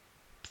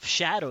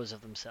shadows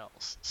of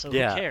themselves. So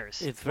Yeah, who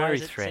cares? it's Why very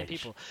is it the same strange.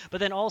 people? But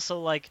then also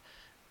like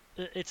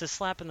it's a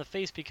slap in the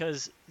face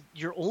because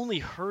you're only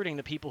hurting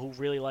the people who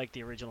really like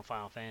the original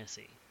Final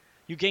Fantasy.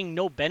 You gain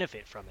no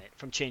benefit from it,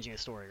 from changing the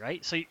story,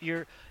 right? So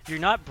you're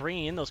not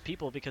bringing in those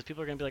people because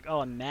people are going to be like,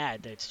 "Oh, I'm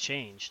mad that it's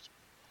changed."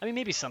 I mean,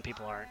 maybe some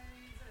people aren't.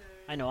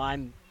 I know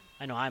I'm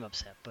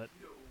upset, but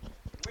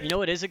you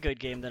know, it is a good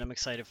game that I'm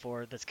excited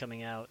for that's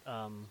coming out.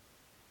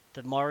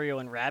 The Mario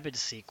and Rabbids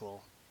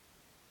sequel.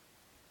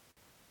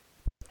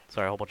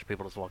 Sorry, a whole bunch of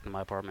people just walked in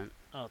my apartment.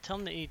 Oh, tell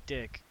them to eat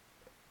dick.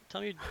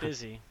 Tell them you're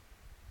busy.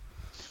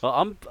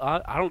 Well,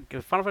 I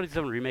don't. Final Fantasy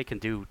VII Remake can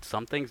do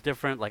some things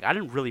different. Like, I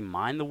didn't really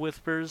mind the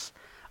whispers.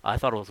 I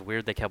thought it was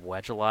weird they kept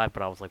Wedge alive,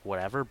 but I was like,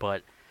 whatever.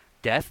 But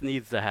death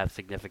needs to have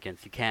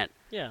significance. You can't.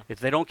 Yeah. If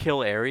they don't kill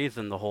Ares,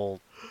 then the whole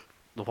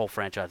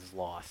franchise is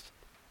lost.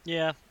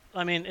 Yeah.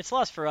 I mean, it's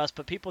lost for us,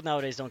 but people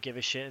nowadays don't give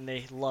a shit, and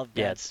they love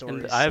bad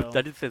stories. And so.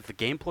 I did say the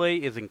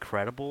gameplay is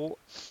incredible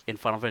in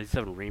Final Fantasy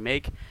VII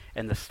Remake,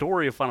 and the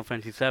story of Final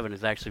Fantasy VII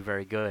is actually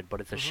very good. But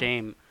it's a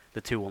shame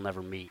the two will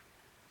never meet.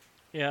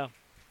 Yeah.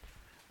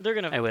 They're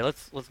gonna. Anyway,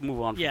 let's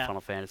move on Yeah. from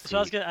Final Fantasy.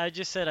 So I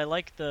just said I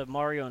like the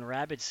Mario and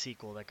Rabbids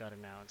sequel that got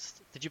announced.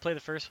 Did you play the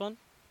first one?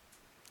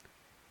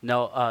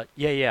 No,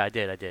 yeah, I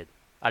did.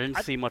 I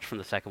didn't see much from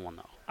the second one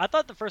though. I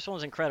thought the first one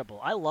was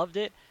incredible. I loved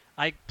it.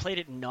 I played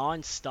it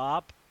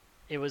non-stop.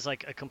 It was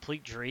like a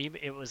complete dream.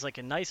 It was like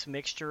a nice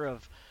mixture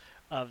of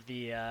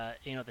the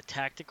the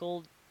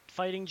tactical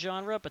fighting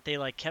genre, but they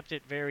like kept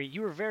it very.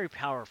 You were very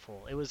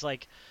powerful. It was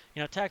like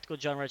tactical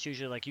genre. It's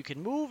usually like you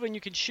can move and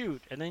you can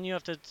shoot, and then you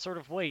have to sort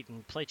of wait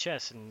and play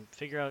chess and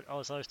figure out all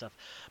this other stuff.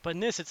 But in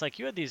this, it's like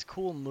you had these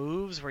cool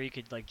moves where you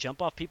could like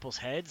jump off people's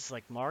heads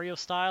like Mario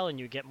style, and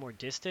you get more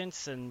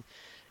distance. And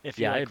if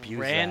you Yeah, I like abused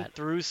ran that.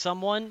 through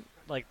someone,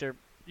 like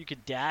you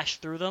could dash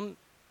through them.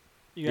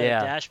 You had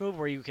Yeah. a dash move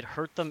where you could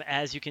hurt them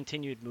as you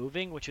continued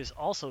moving, which is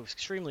also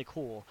extremely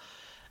cool.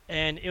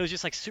 And it was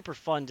just like super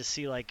fun to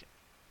see like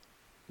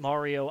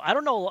Mario. I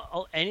don't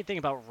know anything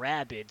about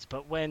Rabbids,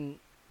 but when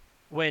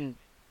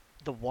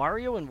the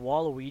Wario and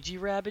Waluigi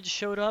Rabbids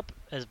showed up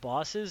as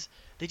bosses,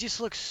 they just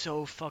look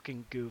so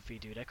fucking goofy,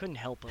 dude. I couldn't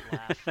help but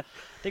laugh.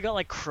 They got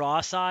like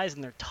cross eyes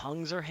and their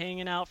tongues are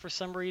hanging out for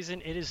some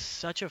reason. It is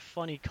such a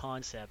funny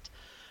concept.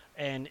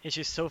 And it's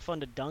just so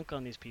fun to dunk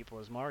on these people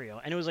as Mario.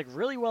 And it was like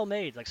really well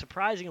made, like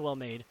surprisingly well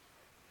made.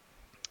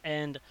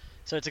 And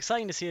So it's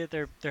exciting to see that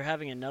they're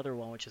having another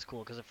one, which is cool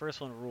because the first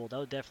one ruled. I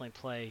would definitely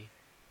play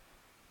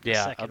the Yeah,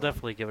 I'll second one.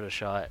 definitely give it a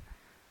shot.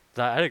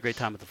 I had a great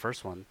time with the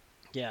first one.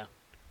 Yeah,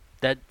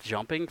 That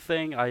jumping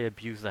thing, I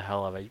abuse the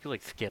hell of it. You could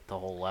like skip the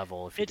whole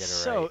level if you it's did it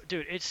right. so,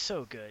 dude, it's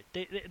so good.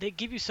 They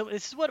give you so.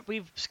 This is what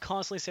we've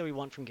constantly say we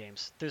want from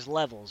games. There's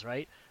levels,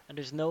 right? And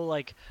there's no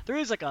like, there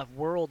is like a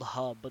world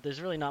hub, but there's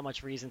really not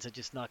much reason to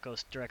just not go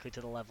directly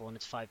to the level, and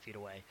it's 5 feet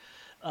away.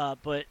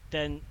 But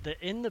then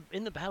in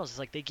the battles, it's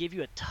like they give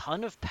you a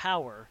ton of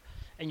power,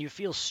 and you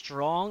feel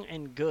strong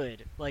and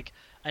good. Like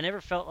I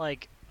never felt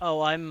like,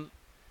 oh, I'm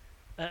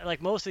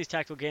like most of these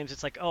tactical games,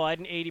 it's like, oh, I had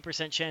an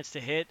 80% chance to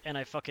hit and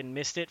I fucking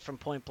missed it from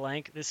point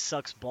blank. This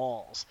sucks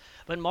balls.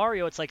 But in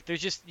Mario, it's like you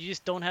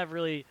just don't have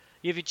really.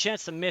 You have a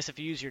chance to miss if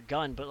you use your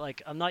gun, but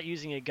like I'm not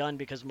using a gun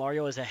because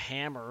Mario is a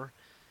hammer,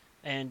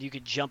 and you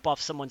could jump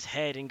off someone's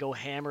head and go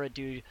hammer a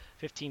dude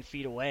 15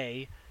 feet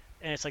away,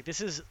 and it's like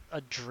this is a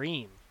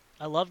dream.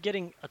 I love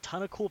getting a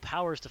ton of cool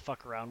powers to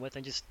fuck around with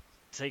and just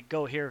say,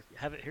 go here,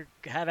 have it here,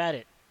 have at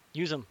it,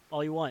 use them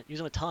all you want, use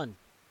them a ton.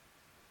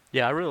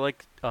 Yeah, I really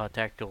like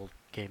tactical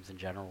games in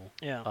general.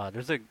 Yeah.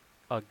 There's a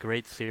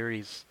great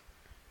series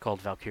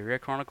called Valkyria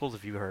Chronicles.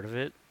 If you heard of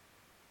it,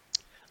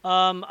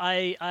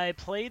 I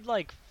played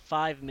like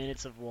 5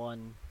 minutes of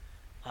one,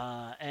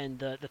 and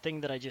the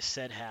thing that I just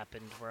said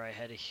happened where I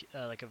had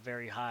like a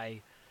very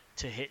high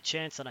to hit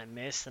chance and I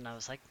missed, and I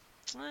was like,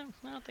 I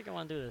don't think I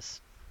want to do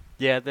this.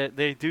 yeah,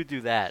 they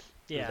do that.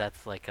 Yeah,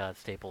 That's like a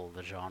staple of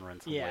the genre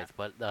in some yeah, ways.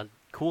 But the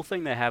cool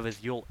thing they have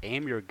is you'll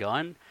aim your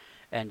gun,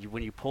 and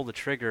when you pull the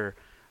trigger,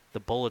 the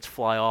bullets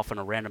fly off in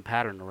a random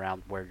pattern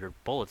around where your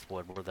bullets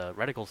would, where the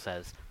reticle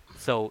says.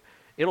 So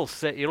it'll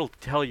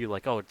tell you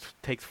like, oh, it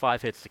takes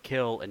 5 hits to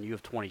kill, and you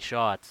have 20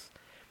 shots,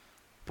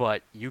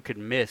 but you could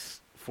miss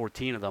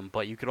 14 of them,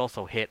 but you could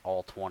also hit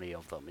all 20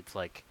 of them. It's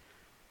like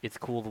it's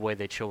cool the way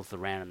they chose the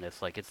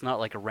randomness. Like it's not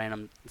like a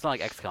random. It's not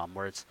like XCOM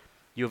where it's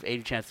you have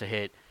 80 chance to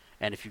hit,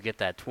 and if you get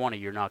that 20,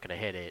 you're not gonna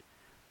hit it,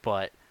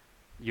 but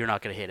you're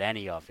not gonna hit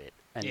any of it,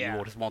 and you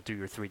yeah. just won't do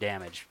your 3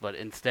 damage. But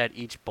instead,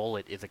 each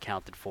bullet is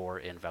accounted for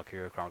in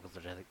Valkyria Chronicles,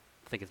 which I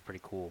think is pretty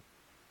cool.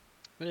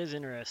 It is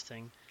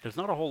interesting. There's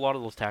not a whole lot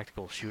of those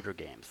tactical shooter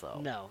games though.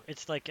 No,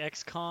 it's like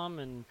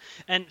XCOM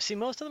and see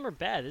most of them are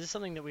bad. This is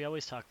something that we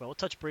always talk about. We'll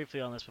touch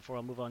briefly on this before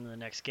I'll move on to the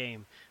next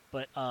game.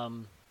 But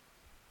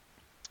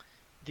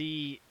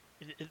the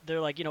they're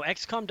like,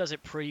 XCOM does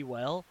it pretty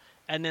well,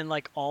 and then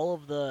like all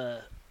of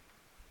the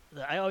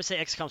I always say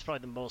XCOM's probably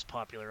the most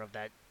popular of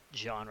that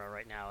genre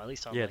right now, at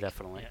least on Yeah, like,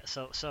 definitely.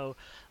 yeah. So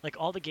like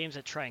all the games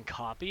that try and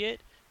copy it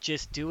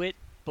just do it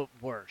but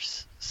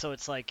worse. So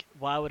it's like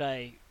why would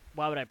I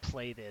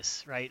play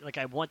this, right? Like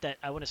I want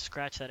to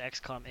scratch that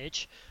XCOM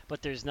itch,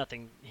 but there's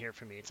nothing here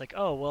for me. It's like,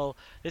 oh well,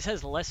 this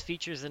has less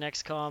features than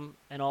XCOM,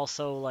 and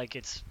also like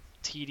it's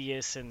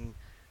tedious and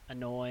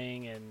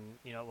annoying, and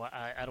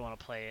I don't want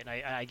to play it. And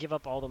I give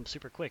up all them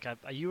super quick.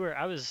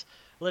 I was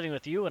living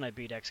with you when I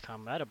beat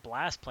XCOM. I had a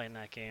blast playing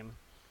that game,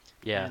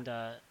 Yeah. and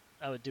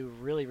I would do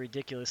really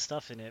ridiculous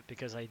stuff in it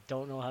because I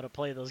don't know how to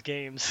play those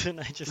games, and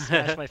I just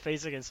smash my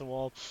face against the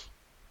wall.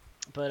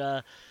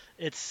 But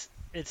it's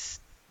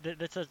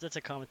that's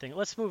a common thing.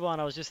 Let's move on.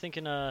 I was just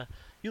thinking,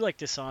 you like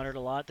Dishonored a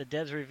lot. The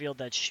devs revealed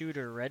that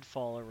shooter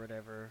Redfall or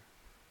whatever,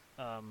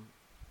 um,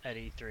 at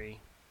E3.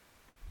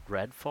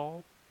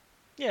 Redfall.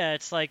 Yeah,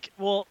 it's like,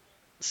 well,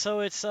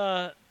 so it's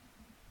well,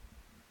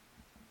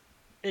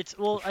 It's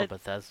from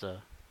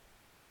Bethesda.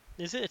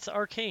 is it? It's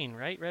Arcane,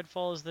 right?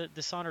 Redfall is the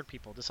Dishonored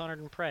people, Dishonored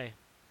and Prey.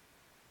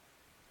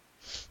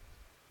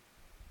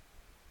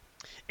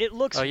 It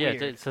looks Oh yeah,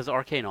 weird. it says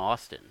Arcane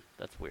Austin.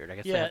 That's weird. I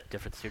guess they Yeah, have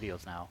different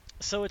studios now.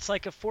 so it's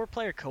like a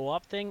four-player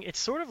co-op thing. It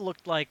sort of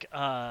looked like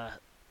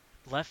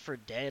Left 4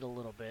 Dead a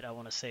little bit, I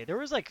want to say. There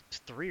was like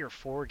 3 or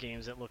 4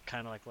 games that looked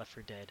kind of like Left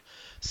 4 Dead.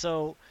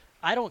 So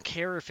I don't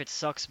care if it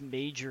sucks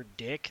major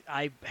dick.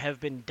 I have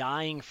been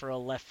dying for a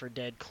Left 4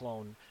 Dead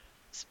clone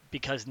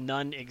because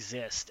none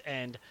exist,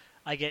 and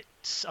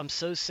I'm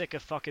so sick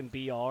of fucking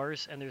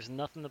BRs, and there's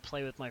nothing to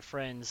play with my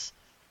friends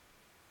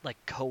like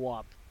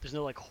co-op. There's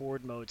no like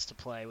horde modes to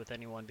play with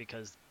anyone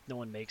because no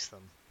one makes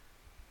them.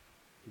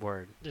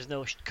 Word. There's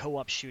no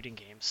co-op shooting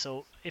game.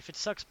 So if it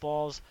sucks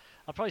balls,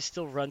 I'll probably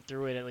still run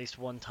through it at least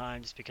one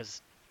time just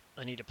because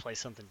I need to play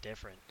something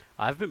different.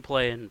 I've been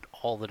playing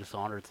all the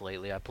Dishonored's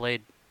lately. I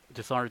played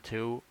Dishonored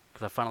 2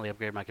 because I finally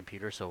upgraded my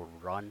computer so it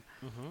would run.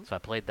 Hmm. So I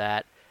played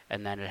that,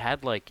 and then it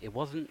had like it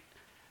wasn't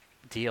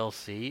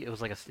DLC. It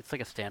was like it's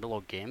like a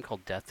standalone game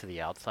called Death to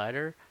the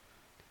Outsider,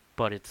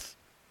 but it's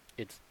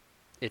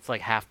it's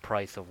like half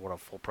price of what a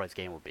full price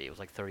game would be. It was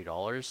like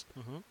 $30,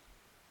 Hmm.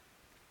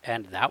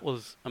 and that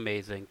was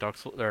amazing.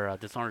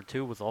 Dishonored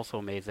 2 was also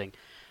amazing,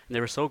 and they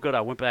were so good. I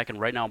went back and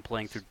right now I'm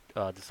playing through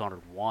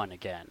Dishonored 1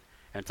 again,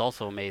 and it's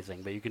also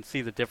amazing. But you can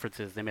see the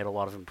differences. They made a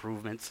lot of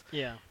improvements,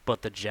 Yeah.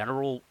 but the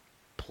general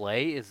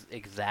play is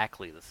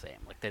exactly the same.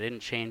 Like they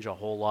didn't change a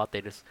whole lot.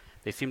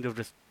 They seem to have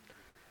just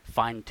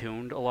fine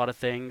tuned a lot of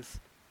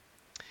things.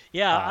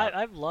 Yeah, Uh,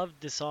 I've loved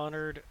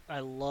Dishonored. I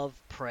love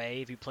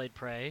Prey. Have you played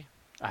Prey?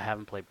 I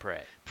haven't played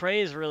Prey.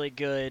 Prey is really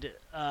good.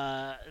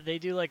 They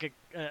do like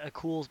a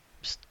cool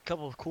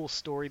couple of cool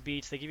story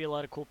beats. They give you a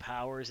lot of cool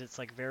powers. It's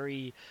like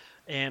very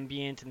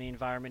ambient and the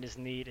environment is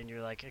neat and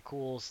you're like a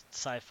cool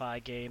sci-fi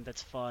game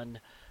that's fun.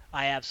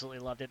 I absolutely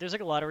loved it. There's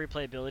like a lot of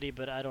replayability,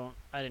 but I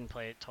didn't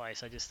play it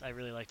twice. I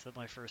really liked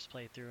my first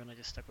playthrough and I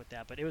just stuck with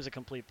that. But it was a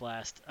complete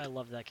blast. I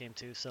loved that game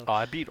too. So Oh,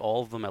 I beat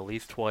all of them at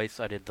least twice.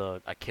 I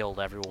killed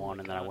oh everyone,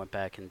 my and then I god. went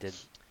back and did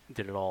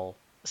it all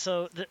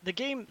So the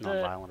game, the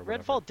non-violent or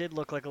whatever. Redfall did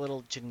look like a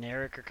little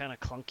generic or kind of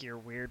clunky or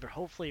weird, but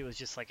hopefully it was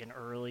just like an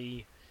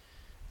early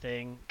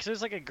thing. Because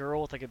there's like a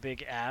girl with like a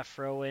big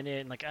afro in it,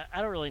 and like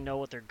I don't really know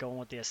what they're going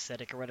with the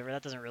aesthetic or whatever.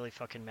 That doesn't really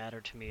fucking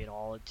matter to me at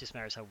all. It just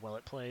matters how well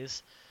it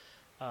plays.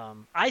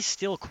 I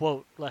still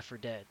quote Left 4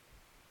 Dead.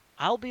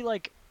 I'll be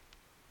like,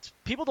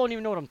 people don't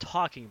even know what I'm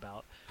talking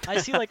about. I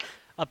see like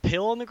a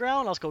pill on the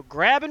ground, I'll just go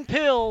grabbing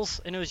pills,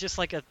 and it was just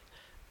like a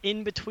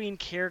in between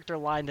character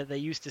line that they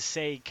used to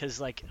say because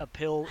like a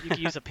pill, you could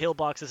use a pill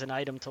box as an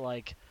item to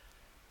like,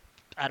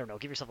 I don't know,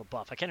 give yourself a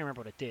buff. I can't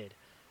remember what it did,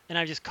 and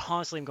I just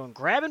constantly am going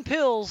grabbing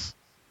pills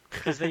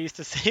because they used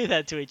to say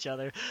that to each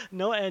other.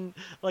 No, and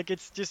like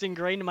it's just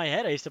ingrained in my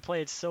head. I used to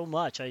play it so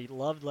much. I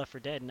loved Left 4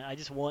 Dead, and I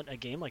just want a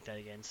game like that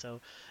again. So,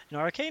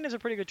 Arcane has a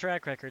pretty good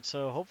track record.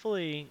 So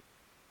hopefully,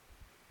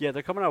 Yeah,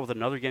 they're coming out with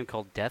another game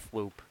called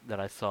Deathloop that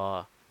I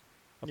saw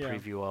a yeah.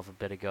 preview of a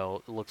bit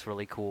ago. It looks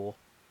really cool.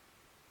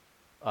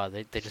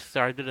 They just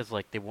started it as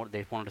like they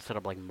wanted to set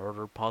up like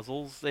murder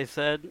puzzles. They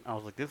said I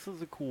was like, this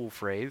is a cool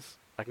phrase.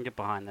 I can get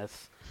behind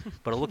this,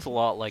 but it looks a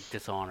lot like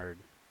Dishonored.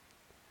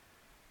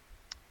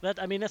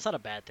 That I mean, that's not a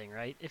bad thing,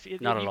 right?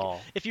 Not at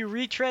all. If you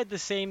retread the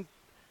same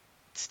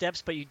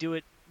steps, but you do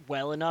it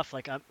well enough,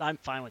 like I'm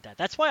fine with that.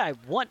 That's why I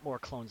want more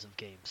clones of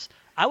games.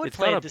 I would It's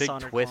play got a a big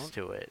Dishonored twist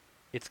clone. to it.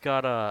 It's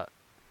got a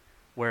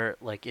where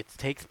like it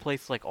takes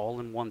place like all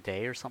in one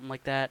day or something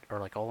like that, or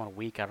like all in a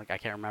week. I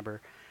can't remember.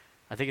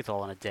 I think it's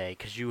all in a day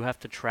because you have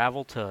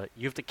to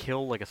you have to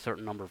kill like a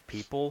certain number of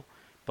people,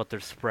 but they're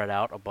spread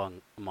out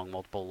among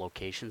multiple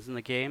locations in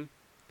the game,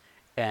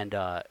 and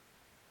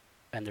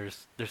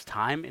there's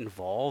time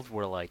involved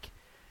where like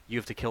you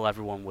have to kill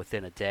everyone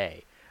within a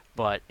day,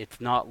 but it's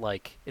not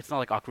like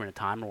Ocarina of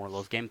Time or one of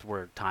those games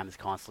where time is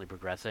constantly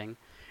progressing.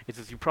 It's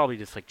just you probably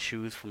just like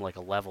choose from like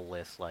a level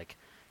list, like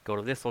go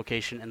to this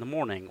location in the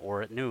morning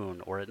or at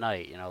noon or at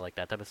night, like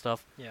that type of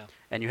stuff, Yeah.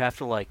 and you have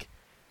to like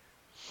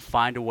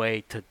find a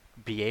way to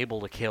be able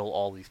to kill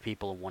all these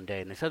people in one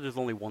day. And they said there's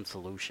only one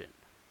solution.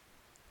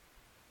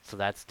 So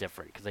that's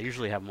different because they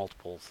usually have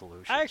multiple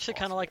solutions. I actually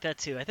kind of possible. like that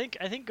too. I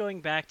think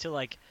going back to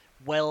like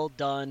well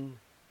done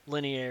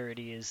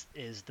linearity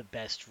is the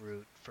best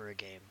route for a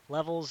game.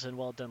 Levels and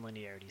well done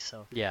linearity.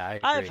 So Yeah, I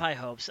I have agree. high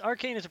hopes.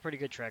 Arcane is a pretty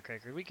good track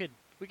record. We could.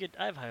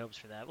 I have high hopes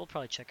for that. We'll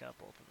probably check out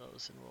both of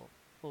those and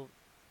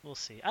we'll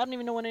see. I don't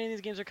even know when any of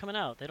these games are coming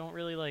out. They don't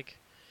really like.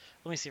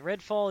 Let me see.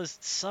 Redfall is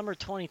summer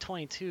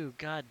 2022.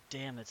 God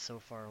damn, it's so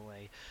far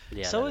away.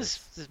 Yeah, So that is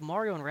is. the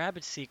Mario and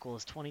Rabbids sequel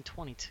is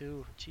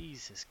 2022.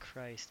 Jesus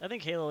Christ. I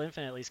think Halo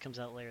Infinite at least comes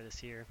out later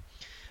this year.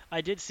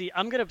 I did see.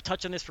 I'm gonna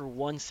touch on this for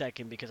 1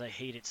 second because I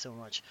hate it so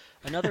much.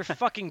 Another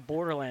fucking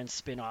Borderlands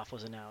spin-off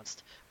was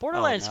announced. Oh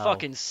Borderlands no.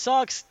 fucking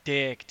sucks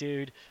dick,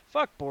 dude.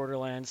 Fuck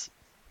Borderlands.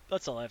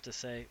 That's all I have to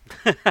say.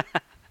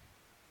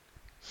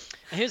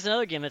 And here's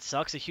another game that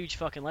sucks. A huge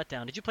fucking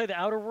letdown. Did you play the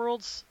Outer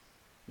Worlds?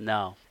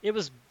 No. It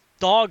was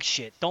dog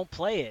shit. Don't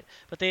play it.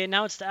 But they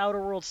announced the Outer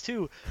Worlds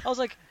 2. I was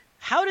like,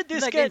 how did Did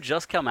this that get? game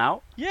just come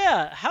out?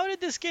 Yeah, how did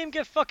this game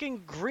get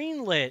fucking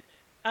greenlit?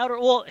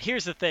 Well,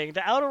 here's the thing.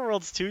 The Outer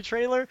Worlds 2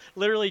 trailer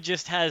literally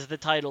just has the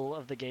title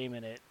of the game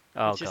in it.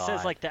 Oh It just says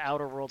god. like the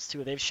Outer Worlds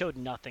 2. They've showed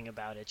nothing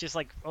about it. Just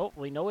like, oh,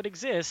 we know it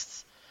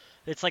exists.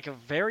 It's like a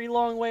very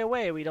long way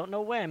away. We don't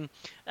know when.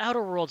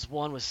 Outer Worlds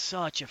 1 was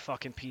such a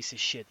fucking piece of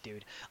shit,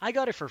 dude. I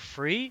got it for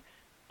free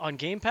on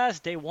Game Pass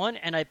day one,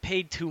 and I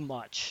paid too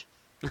much.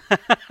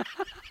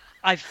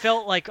 I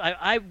felt like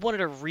I wanted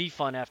a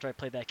refund after I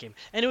played that game.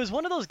 And it was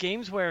one of those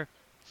games where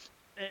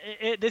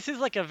this is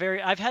like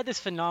I've had this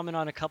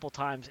phenomenon a couple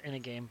times in a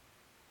game.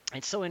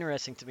 It's so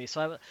interesting to me.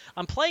 So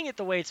I'm playing it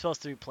the way it's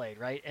supposed to be played,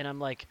 right? And I'm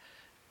like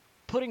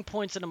putting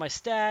points into my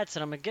stats,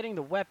 and I'm getting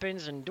the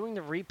weapons and doing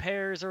the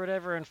repairs or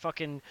whatever, and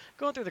fucking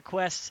going through the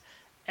quests.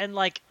 And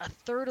like a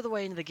third of the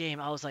way into the game,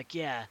 I was like,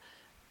 yeah,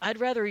 I'd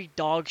rather eat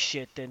dog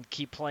shit than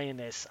keep playing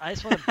this. I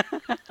just want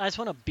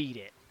to beat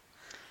it.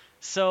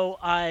 So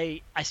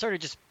I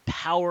started just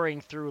powering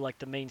through like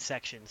the main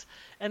sections.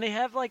 And they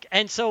have like,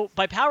 and so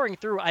by powering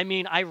through, I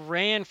mean I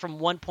ran from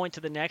one point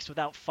to the next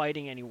without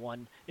fighting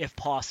anyone if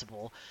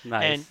possible.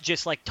 Nice. And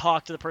just like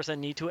talked to the person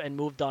I need to and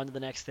moved on to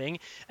the next thing.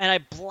 And I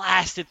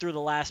blasted through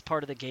the last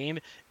part of the game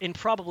in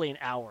probably an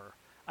hour.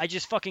 I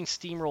just fucking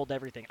steamrolled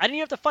everything. I didn't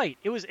even have to fight.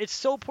 It's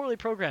so poorly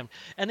programmed.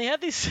 And they have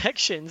these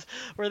sections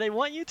where they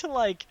want you to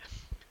like,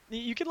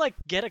 you can like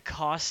get a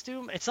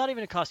costume. It's not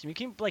even a costume. You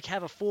can like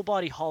have a full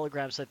body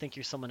hologram, so I think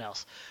you're someone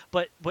else.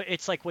 But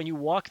it's like when you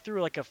walk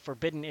through like a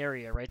forbidden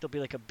area, right? There'll be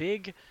like a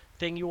big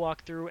thing you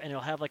walk through, and it'll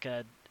have like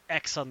a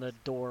X on the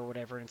door or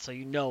whatever, and so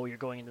you know you're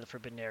going into the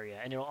forbidden area,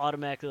 and it'll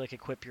automatically like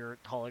equip your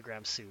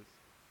hologram suit.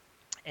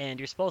 And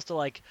you're supposed to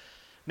like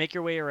make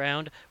your way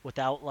around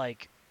without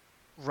like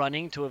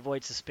running to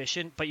avoid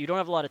suspicion, but you don't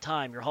have a lot of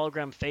time. Your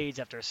hologram fades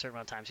after a certain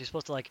amount of time. So you're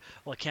supposed to like,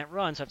 well, I can't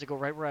run, so I have to go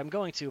right where I'm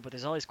going to, but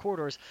there's all these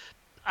corridors.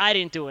 I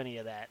didn't do any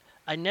of that.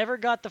 I never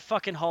got the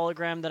fucking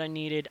hologram that I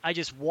needed. I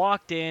just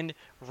walked in,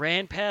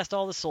 ran past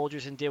all the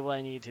soldiers, and did what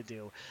I needed to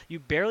do. You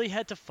barely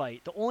had to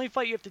fight. The only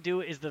fight you have to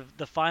do is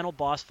the final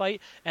boss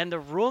fight, and the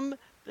room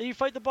that you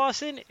fight the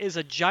boss in is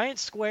a giant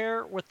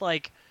square with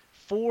like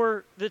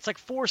it's like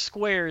four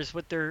squares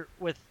with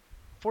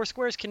four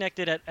squares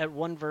connected at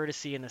one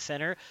vertice in the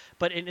center,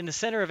 but in the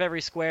center of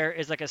every square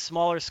is like a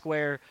smaller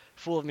square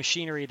full of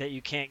machinery that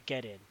you can't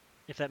get in,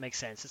 if that makes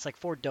sense. It's like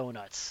four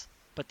donuts,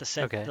 but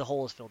the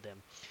hole is filled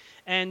in.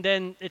 And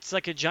then it's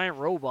like a giant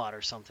robot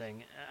or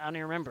something. I don't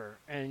even remember.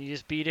 And you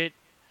just beat it,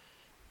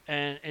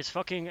 and it's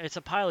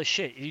a pile of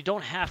shit. You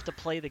don't have to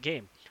play the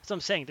game. That's what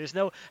I'm saying.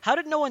 How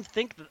did no one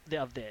think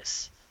of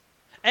this?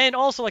 And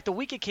also, like, the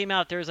week it came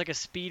out, there was like a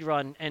speed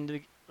run,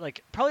 and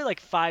like probably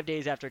like 5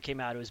 days after it came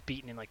out, it was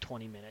beaten in like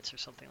 20 minutes or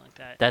something like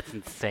that. That's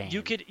insane.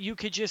 You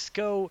could just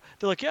go.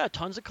 They're like, yeah,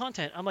 tons of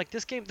content. I'm like,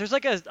 this game. There's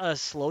like a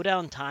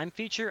slowdown time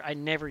feature. I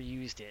never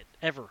used it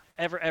ever.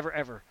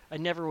 I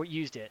never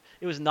used it.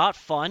 It was not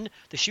fun.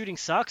 The shooting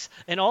sucks.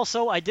 And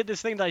also, I did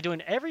this thing that I do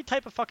in every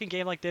type of fucking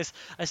game like this.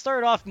 I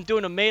started off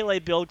doing a melee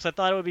build because I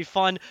thought it would be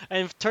fun,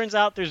 and it turns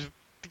out the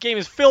game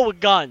is filled with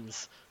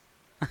guns.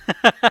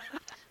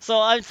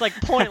 So it's like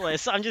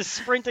pointless. I'm just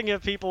sprinting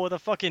at people with a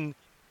fucking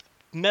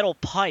metal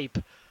pipe.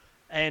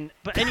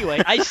 But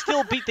anyway, I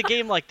still beat the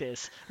game like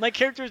this. My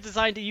character is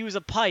designed to use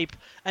a pipe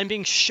and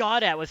being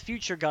shot at with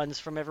future guns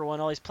from everyone,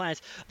 all these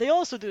planets. They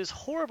also do this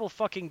horrible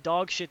fucking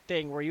dog shit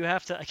thing where you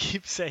have to, I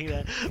keep saying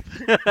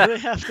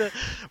that,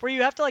 where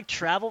you have to like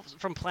travel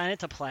from planet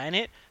to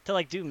planet to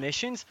like do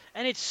missions,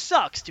 and it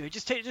sucks, dude.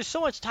 There's so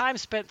much time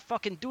spent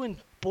fucking doing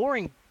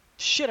boring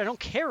shit I don't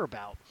care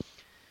about.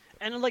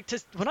 And like,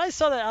 when I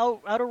saw that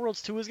Outer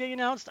Worlds 2 was getting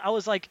announced, I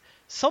was like,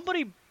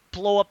 somebody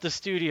blow up the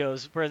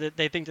studios where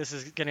they think this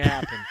is going to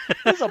happen.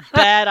 This is a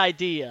bad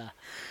idea.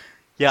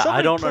 Yeah, Somebody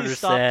I don't please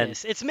understand.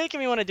 Stop this. It's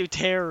making me want to do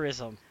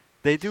terrorism.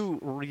 They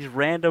do these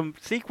random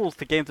sequels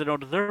to games that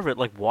don't deserve it.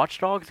 Like Watch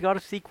Dogs got a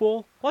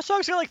sequel. Watch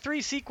Dogs got like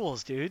 3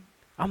 sequels, dude.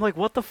 I'm like,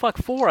 what the fuck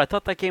for? I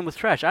thought that game was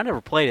trash. I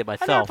never played it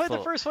myself. I never played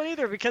the first one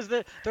either because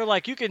they're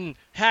like, you can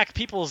hack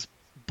people's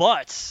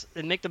butts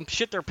and make them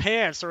shit their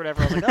pants or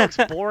whatever. I was like, that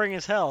looks boring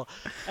as hell.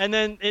 And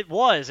then it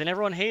was, and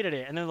everyone hated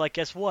it. And then like,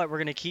 guess what? We're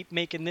gonna keep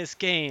making this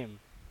game.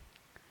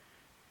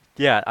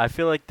 Yeah, I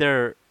feel like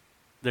they're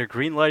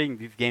greenlighting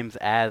these games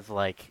as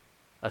like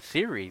a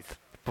series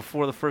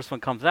before the first one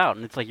comes out,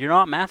 and it's like, you're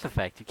not Mass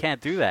Effect. You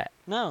can't do that.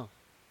 No.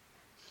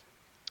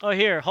 Oh,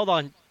 here, hold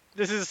on.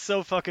 This is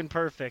so fucking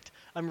perfect.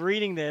 I'm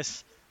reading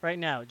this right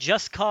now.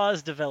 Just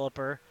Cause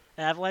developer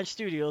Avalanche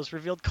Studios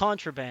revealed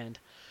Contraband,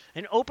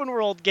 an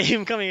open-world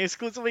game coming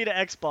exclusively to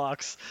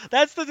Xbox.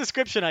 That's the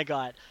description I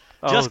got.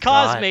 Oh, Just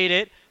Cause God. made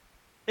it.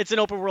 It's an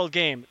open-world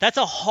game. That's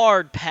a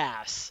hard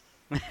pass.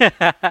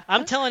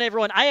 I'm telling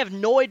everyone, I have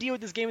no idea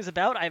what this game is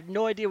about. I have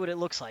no idea what it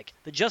looks like.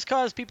 The Just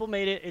Cause people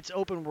made it. It's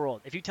open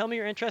world. If you tell me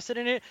you're interested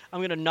in it,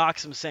 I'm going to knock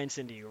some sense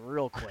into you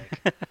real quick.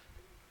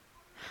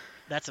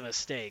 That's a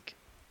mistake.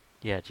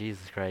 Yeah,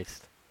 Jesus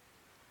Christ.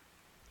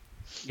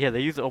 Yeah,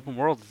 they use open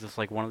world as just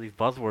like one of these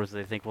buzzwords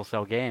they think will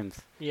sell games,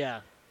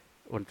 Yeah.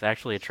 when it's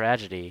actually a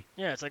tragedy.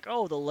 Yeah, it's like,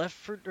 oh,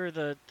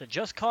 the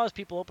Just Cause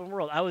people open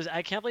world.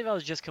 I can't believe I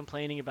was just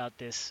complaining about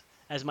this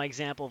as my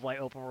example of why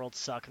open worlds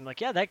suck. I'm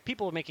like, yeah, that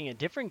people are making a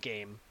different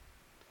game.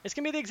 It's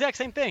going to be the exact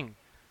same thing.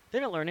 They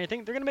didn't learn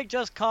anything. They're going to make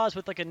Just Cause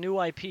with like a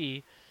new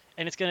IP,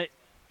 and it's going to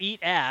eat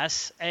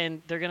ass,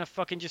 and they're going to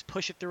fucking just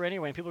push it through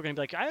anyway. And people are going to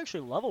be like, I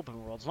actually love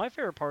open worlds. My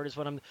favorite part is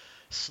when I'm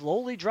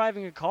slowly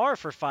driving a car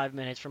for 5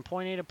 minutes from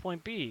point A to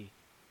point B.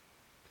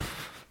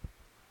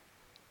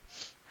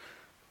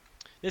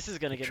 This is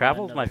going to get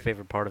Travel is my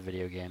favorite part of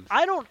video games.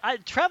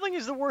 Traveling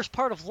is the worst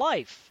part of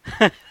life.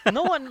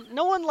 No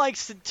one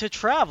likes to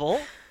travel.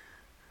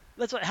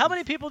 That's what. How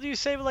many people do you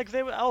say like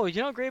you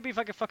know, great it'd be if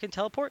I could fucking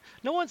teleport?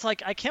 No one's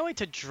like, I can't wait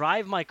to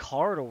drive my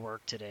car to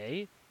work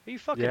today. Are you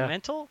fucking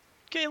mental?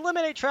 Okay,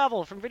 eliminate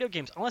travel from video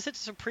games unless it's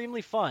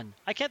supremely fun.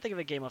 I can't think of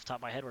a game off the top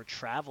of my head where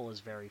travel is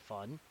very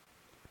fun.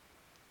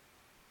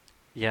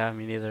 Yeah,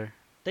 me neither.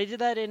 They did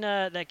that in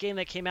that game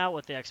that came out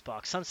with the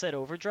Xbox, Sunset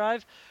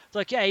Overdrive. It's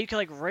like, yeah, you can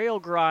like rail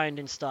grind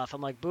and stuff.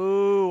 I'm like,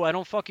 boo, I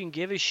don't fucking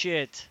give a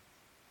shit.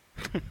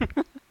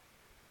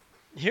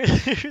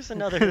 Here's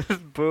another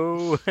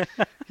boo.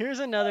 Here's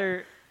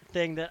another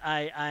thing that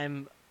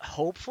I'm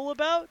hopeful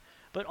about,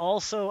 but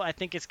also I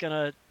think it's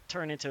gonna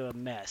turn into a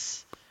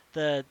mess.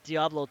 The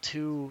Diablo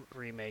 2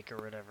 remake or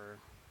whatever.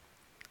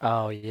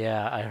 Oh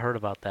yeah, I heard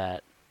about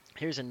that.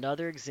 Here's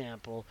another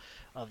example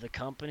of the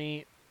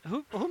company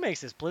who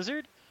makes this,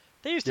 Blizzard?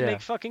 They used to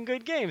make fucking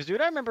good games,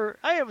 dude. I remember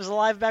I was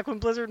alive back when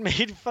Blizzard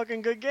made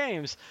fucking good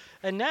games.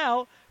 And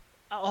now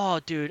Oh,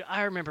 dude,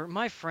 I remember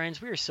my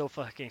friends. We were so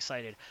fucking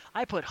excited.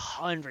 I put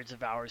hundreds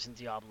of hours in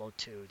Diablo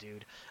 2,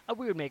 dude.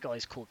 We would make all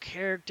these cool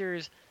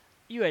characters.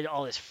 You had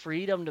all this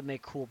freedom to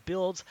make cool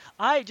builds.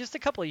 I just a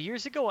couple of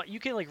years ago, you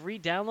can like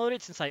re-download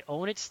it since I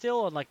own it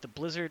still on like the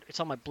Blizzard. It's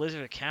on my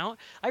Blizzard account.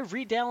 I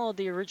re-downloaded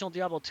the original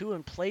Diablo 2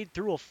 and played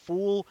through a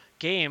full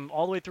game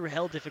all the way through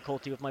hell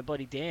difficulty with my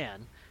buddy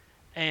Dan.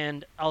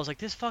 And I was like,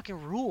 this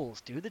fucking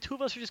rules, dude. The two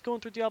of us are just going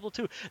through Diablo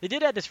 2. They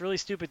did add this really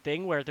stupid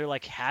thing where they're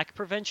like hack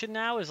prevention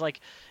now is like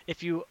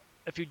if you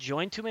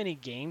join too many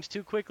games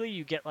too quickly,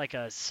 you get like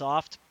a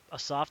soft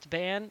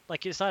ban.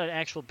 Like it's not an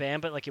actual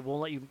ban, but like it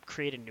won't let you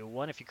create a new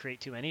one if you create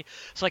too many.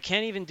 So I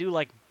can't even do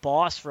like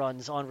boss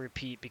runs on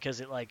repeat because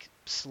it like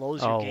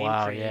slows your Oh game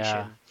wow, creation.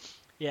 yeah.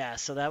 Yeah,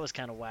 so that was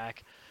kind of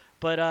whack.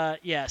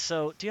 But yeah,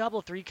 so Diablo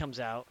 3 comes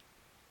out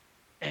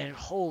and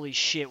holy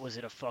shit was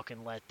it a fucking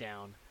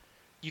letdown.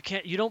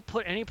 You don't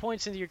put any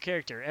points into your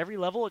character. Every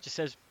level it just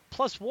says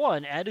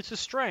 +1 added to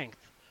strength.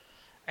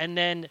 And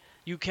then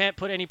you can't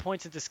put any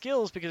points into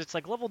skills because it's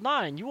like level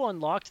 9. You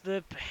unlocked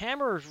the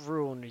hammer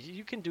rune.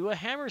 You can do a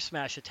hammer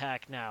smash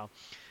attack now.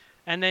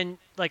 And then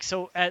like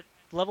so at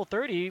level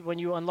 30 when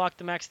you unlock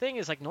the max thing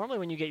is like normally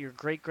when you get your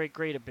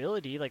great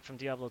ability like from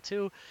Diablo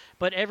 2,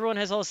 but everyone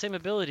has all the same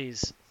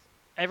abilities.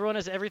 Everyone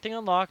has everything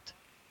unlocked.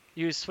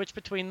 You switch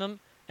between them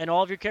and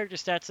all of your character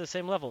stats are the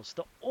same levels.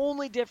 The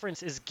only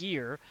difference is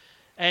gear.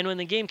 And when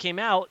the game came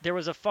out, there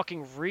was a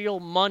fucking real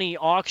money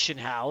auction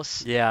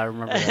house. Yeah, I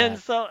remember And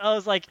that. so I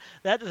was like,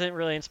 that doesn't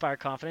really inspire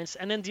confidence.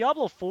 And then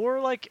Diablo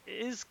 4 like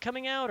is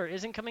coming out or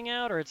isn't coming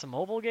out or it's a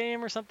mobile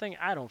game or something.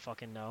 I don't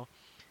fucking know.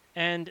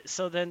 And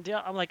so then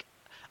I'm like,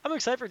 I'm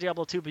excited for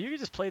Diablo 2, but you can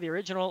just play the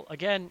original.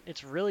 Again,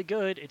 it's really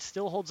good. It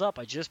still holds up.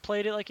 I just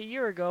played it like a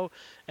year ago,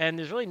 and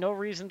there's really no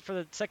reason for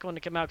the second one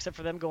to come out except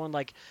for them going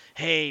like,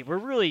 hey, we're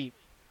really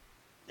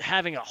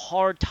having a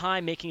hard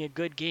time making a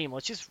good game.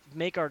 Let's just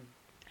make our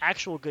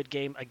actual good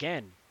game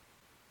again.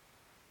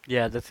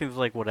 Yeah, that seems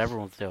like what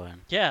everyone's doing.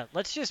 Yeah,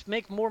 let's just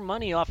make more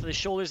money off of the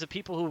shoulders of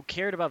people who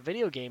cared about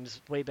video games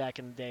way back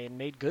in the day and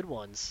made good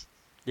ones.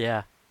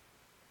 Yeah.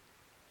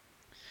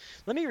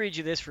 Let me read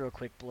you this real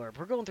quick blurb.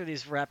 We're going through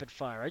these rapid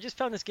fire. I just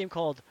found this game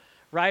called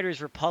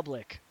Riders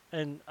Republic,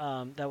 and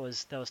that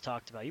was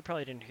talked about. You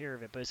probably didn't hear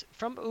of it, but it's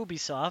from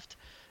Ubisoft,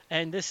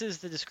 and this is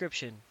the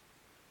description: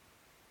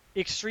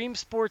 extreme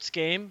sports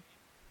game,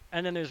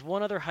 and then there's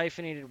one other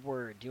hyphenated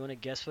word. Do you want to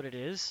guess what it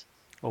is?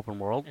 Open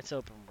world. It's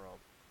open world.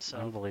 So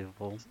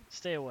Unbelievable.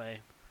 stay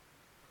away.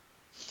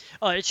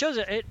 Oh, it shows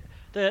it.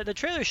 The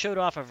trailer showed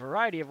off a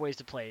variety of ways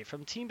to play,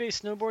 from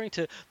team-based snowboarding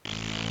to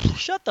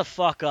shut the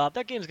fuck up.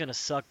 That game's gonna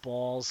suck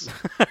balls.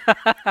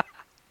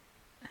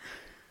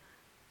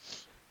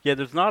 Yeah,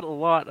 there's not a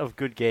lot of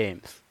good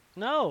games.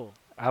 No,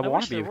 I want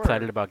wish to be there were.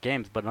 excited about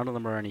games, but none of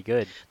them are any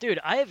good. Dude,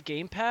 I have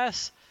Game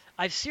Pass.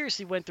 I've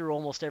seriously went through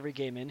almost every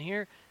game in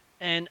here,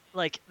 and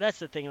like that's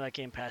the thing about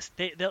Game Pass.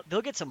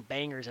 They'll get some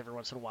bangers every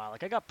once in a while.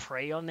 Like I got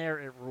Prey on there,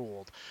 it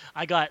ruled.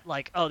 I got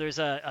like there's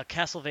a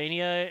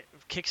Castlevania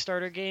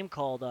Kickstarter game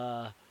called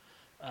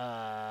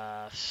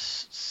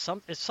it's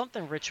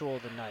something Ritual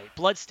of the Night,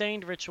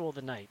 Bloodstained Ritual of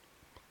the Night.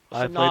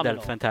 I played that. It's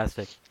Phenomenal.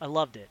 fantastic. I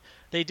loved it.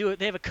 They do it.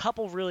 They have a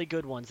couple really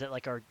good ones that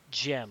like are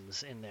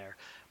gems in there.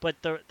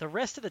 But the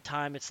rest of the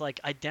time, it's like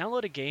I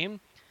download a game,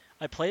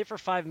 I play it for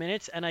 5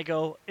 minutes, and I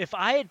go, if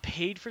I had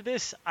paid for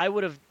this, I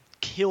would have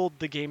killed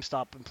the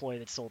GameStop employee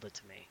that sold it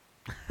to me.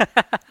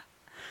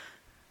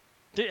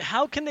 Dude,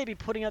 how can they be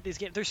putting out these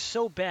games? They're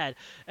so bad.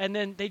 And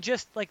then they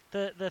just like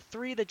the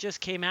three that just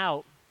came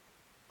out,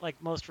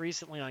 like most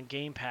recently on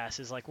Game Pass,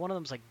 is like one of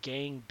them's like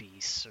Gang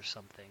Beasts or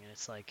something, and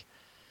it's like.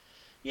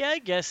 Yeah, I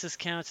guess this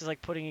counts as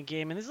like putting a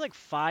game in. This is like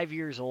 5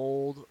 years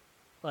old.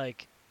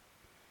 Like,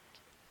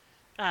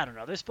 I don't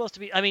know. They're supposed to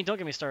be. I mean, don't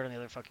get me started on the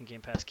other fucking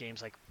Game Pass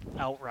games like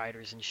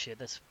Outriders and shit.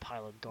 That's a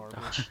pile of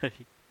garbage.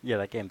 Yeah,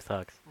 that game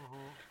sucks.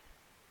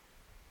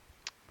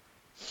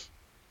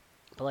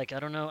 But like, I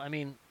don't know. I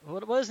mean,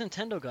 what has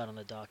Nintendo got on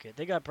the docket?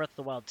 They got Breath of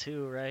the Wild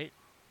 2, right?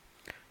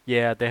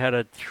 Yeah, they had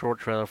a short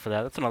trailer for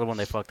that. That's another one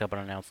they fucked up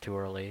and announced too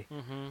early.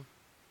 Mm-hmm.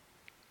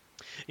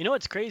 You know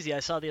what's crazy? I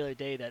saw the other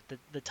day that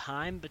the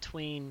time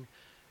between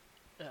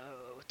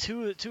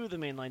two of the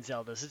mainline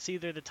Zeldas. It's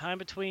either the time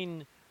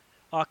between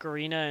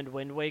Ocarina and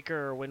Wind Waker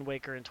or Wind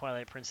Waker and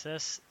Twilight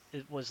Princess.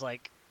 It was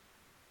like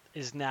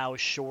is now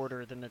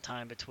shorter than the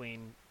time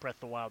between Breath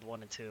of the Wild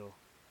 1 and 2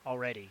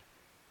 already.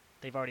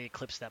 They've already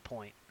eclipsed that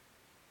point.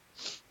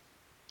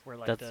 Where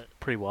like That's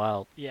pretty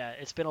wild. yeah,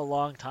 it's been a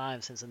long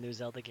time since a new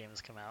Zelda game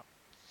has come out.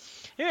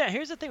 Yeah,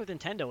 here's the thing with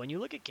Nintendo. When you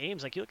look at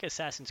games, like you look at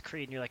Assassin's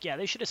Creed and you're like, yeah,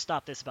 they should have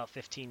stopped this about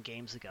 15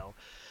 games ago.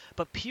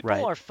 But people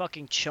Right. are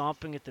fucking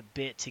chomping at the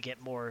bit to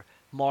get more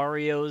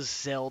Marios,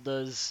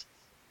 Zeldas,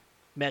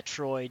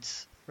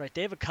 Metroids, right?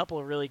 They have a couple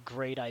of really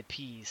great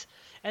IPs.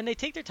 And they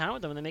take their time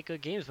with them and they make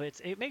good games, but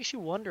it makes you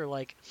wonder,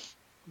 like,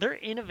 they're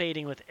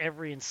innovating with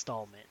every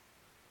installment.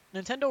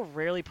 Nintendo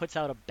rarely puts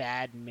out a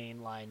bad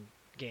mainline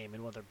game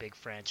in one of their big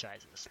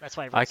franchises. That's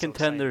why I everyone's so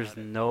contend excited there's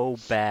about it. no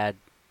bad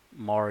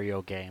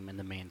Mario game in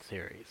the main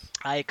series.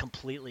 I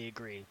completely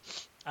agree.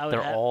 I would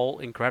They're have. all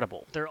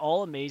incredible. They're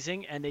all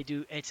amazing, and they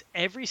do. It's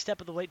every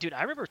step of the way, dude.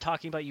 I remember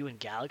talking about you when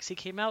Galaxy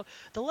came out.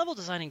 The level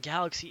design in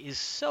Galaxy is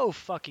so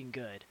fucking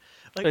good.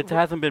 Like It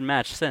hasn't been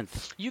matched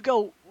since. you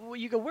go.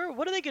 Where?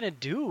 What are they gonna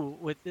do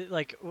with it?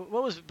 Like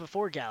what was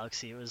before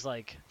Galaxy? It was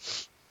like,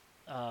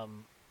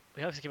 um,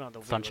 Galaxy came out on the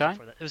Wii. Sunshine?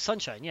 Before that. It was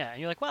Sunshine, yeah. And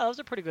you're like, wow, that was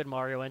a pretty good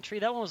Mario entry.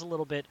 That one was a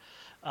little bit.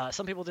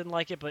 Some people didn't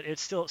like it, but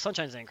it's still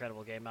Sunshine's an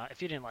incredible game.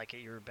 If you didn't like it,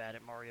 you were bad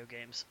at Mario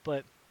games.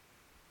 But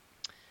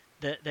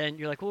then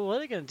you're like, well, what are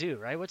they gonna do,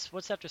 right?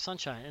 What's after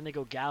Sunshine? And they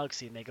go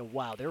Galaxy, and they go,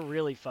 wow,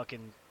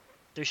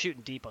 they're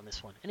shooting deep on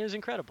this one, and it was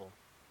incredible.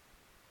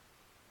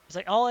 It's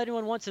like all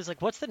anyone wants is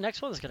like, what's the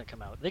next one that's gonna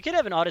come out? They could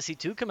have an Odyssey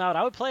 2 come out.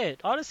 I would play it.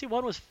 Odyssey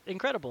 1 was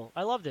incredible.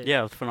 I loved it. Yeah,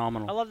 it was I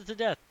phenomenal. loved it to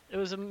death. It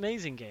was an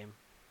amazing game.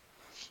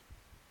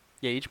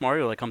 Yeah, each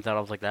Mario that comes out,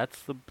 I was like, this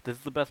is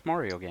the best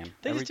Mario game.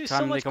 They Every just do so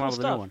time they much come cool out with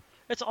a new stuff. one.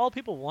 It's all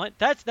people want.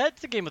 That's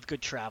a game with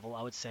good travel,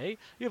 I would say.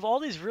 You have all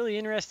these really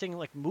interesting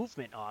like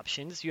movement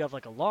options. You have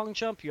like a long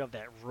jump. You have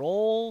that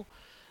roll.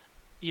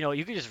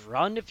 You can just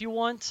run if you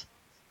want.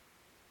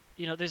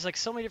 There's like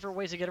so many different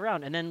ways to get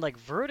around. And then like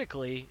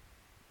vertically,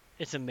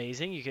 it's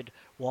amazing. You could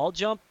wall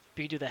jump.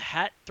 You could do the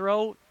hat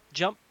throw,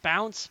 jump,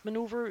 bounce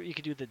maneuver. You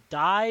could do the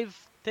dive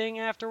thing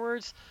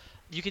afterwards.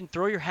 You can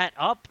throw your hat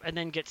up and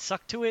then get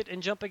sucked to it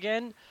and jump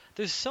again.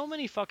 There's so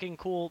many fucking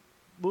cool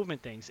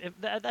movement things.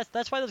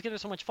 That's why those games are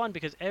so much fun,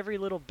 because every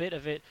little bit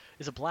of it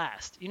is a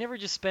blast. You never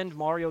just spend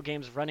Mario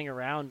games running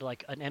around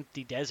like an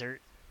empty desert.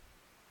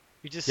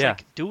 You're just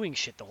like doing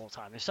shit the whole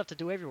time. There's stuff to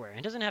do everywhere.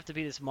 It doesn't have to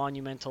be this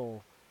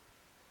monumental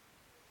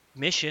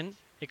mission.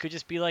 It could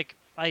just be like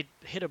I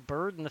hit a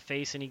bird in the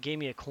face and he gave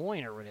me a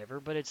coin or whatever,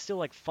 but it's still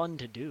like fun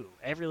to do.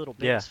 Every little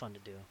bit is fun to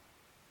do.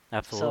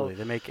 Absolutely.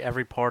 They make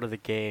every part of the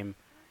game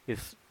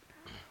is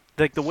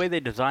like the way they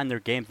design their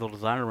games, they'll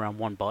design it around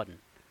one button.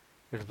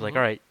 It's like,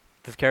 all right,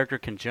 this character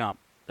can jump.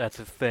 That's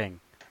his thing.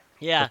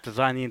 Yeah. Let's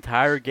design the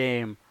entire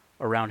game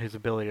around his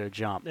ability to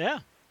jump. Yeah.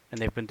 And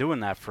they've been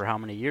doing that for how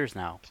many years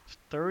now?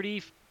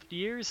 30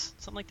 years,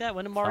 something like that.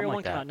 When did Mario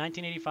 1 come out?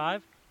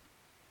 1985?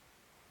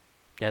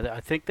 Yeah,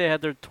 I think they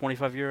had their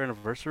 25-year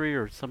anniversary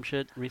or some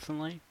shit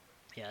recently.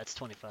 Yeah, that's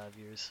 25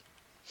 years.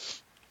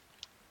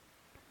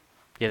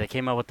 Yeah, they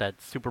came out with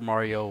that Super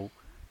Mario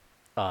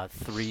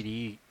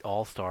 3D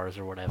All-Stars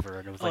or whatever,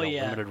 and it was like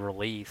a limited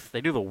release.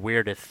 They do the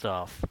weirdest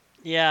stuff.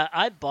 Yeah,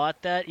 I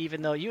bought that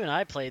even though you and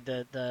I played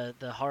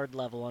the hard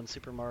level on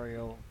Super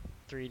Mario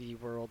 3D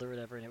World or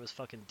whatever, and it was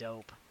fucking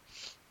dope.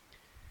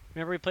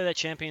 Remember we played that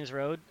Champions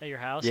Road at your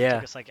house? Yeah. It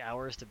took us like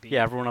hours to beat.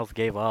 Yeah, everyone else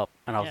gave up,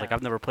 and I was like,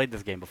 I've never played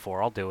this game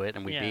before. I'll do it,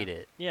 and we beat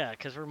it. Yeah,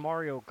 because we're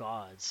Mario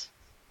gods.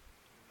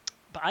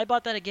 But I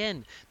bought that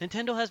again.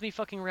 Nintendo has me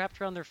fucking wrapped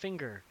around their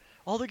finger.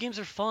 All their games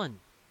are fun.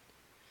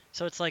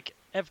 So it's like,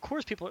 of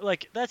course people are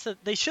like,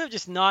 they should have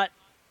just not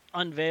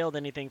unveiled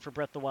anything for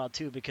Breath of the Wild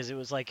 2, because it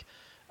was like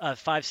a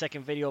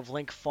 5-second video of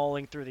Link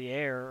falling through the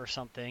air or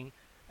something,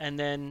 and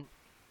then,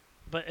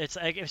 but it's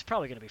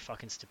probably gonna be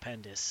fucking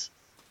stupendous.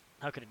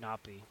 How could it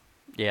not be?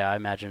 Yeah, I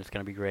imagine it's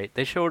gonna be great.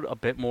 They showed a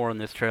bit more in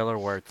this trailer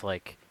where it's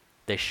like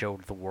they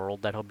showed the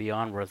world that he'll be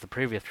on, whereas the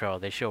previous trailer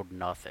they showed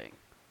nothing.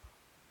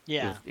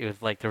 Yeah. It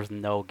was like there was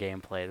no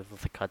gameplay. This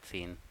was a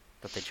cutscene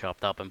that they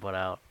chopped up and put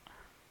out.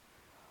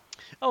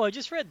 Oh, I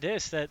just read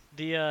this, that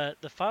the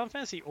Final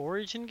Fantasy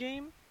Origin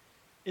game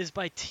is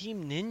by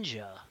Team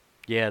Ninja.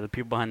 Yeah, the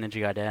people behind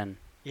Ninja Gaiden.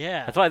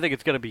 Yeah. That's why I think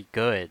it's gonna be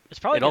good. It's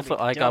probably also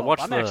be like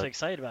dope. I'm actually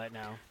excited about it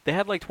now. They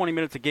had like 20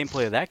 minutes of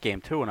gameplay of that game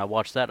too, and I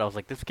watched that. And I was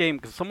like, this game,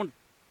 because someone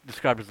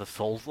described it as a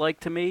Souls-like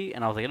to me,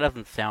 and I was like, it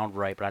doesn't sound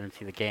right, but I didn't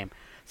see the game.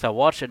 So I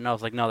watched it, and I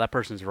was like, no, that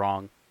person's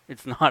wrong.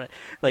 It's not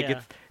like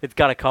it's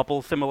got a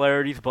couple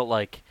similarities, but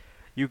like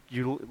you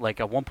like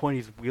at one point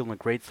he's wielding a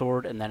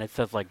greatsword, and then it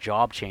says like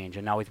job change,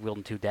 and now he's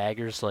wielding 2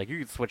 daggers. So like you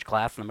can switch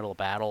class in the middle of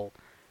battle.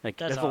 Like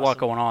there's a lot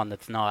going on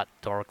that's not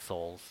Dark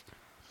Souls.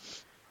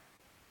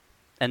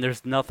 And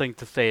there's nothing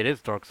to say it is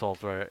Dark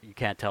Souls where you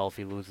can't tell if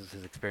he loses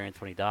his experience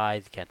when he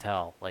dies. You can't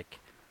tell. Like,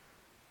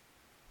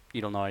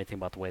 you don't know anything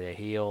about the way they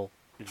heal.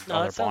 There's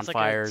other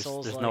bonfires.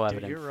 Like there's no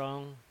evidence. You're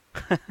wrong.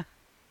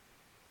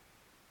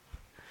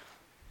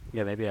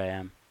 Yeah, maybe I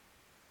am.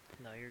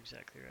 No, you're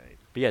exactly right.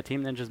 But yeah,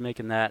 Team Ninja's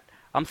making that.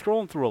 I'm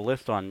scrolling through a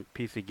list on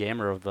PC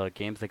Gamer of the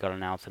games that got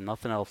announced, and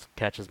nothing else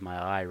catches my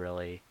eye,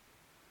 really.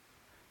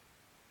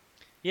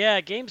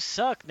 Yeah, games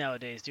suck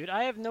nowadays, dude.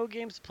 I have no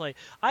games to play.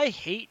 I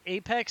hate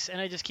Apex,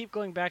 and I just keep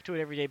going back to it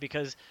every day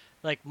because,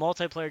 like,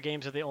 multiplayer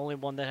games are the only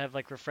one that have,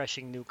 like,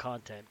 refreshing new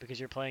content because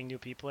you're playing new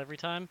people every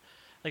time.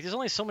 Like, there's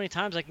only so many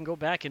times I can go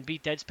back and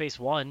beat Dead Space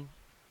 1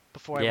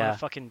 before I want to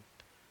fucking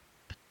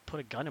put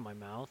a gun in my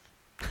mouth.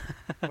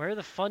 Where are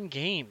the fun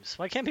games?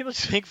 Why can't people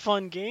just make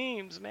fun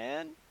games,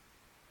 man?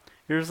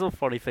 Here's the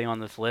funny thing on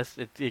this list.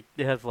 It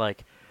has,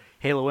 like,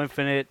 Halo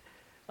Infinite,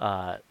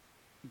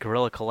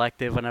 Guerrilla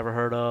Collective, I never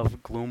heard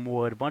of,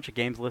 Gloomwood, a bunch of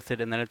games listed,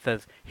 and then it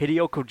says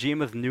Hideo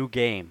Kojima's new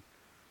game.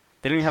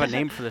 They don't even have a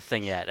name for this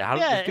thing yet.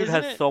 This dude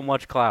has so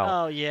much clout.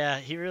 Oh, yeah,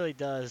 he really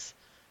does.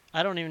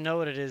 I don't even know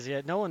what it is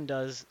yet. No one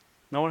does.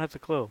 No one has a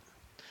clue.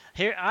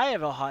 Here, I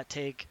have a hot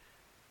take.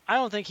 I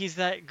don't think he's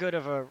that good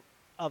of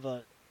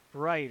a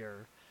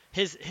writer.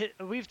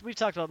 We've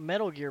talked about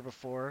Metal Gear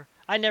before.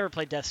 I never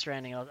played Death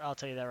Stranding. I'll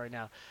tell you that right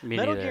now. Me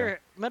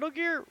neither. Metal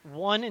Gear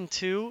 1 and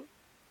 2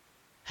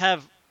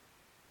 have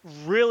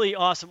really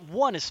awesome,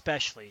 one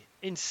especially,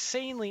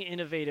 insanely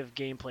innovative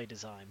gameplay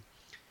design.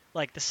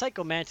 Like the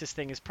Psycho Mantis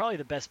thing is probably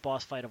the best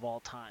boss fight of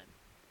all time.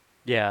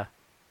 Yeah.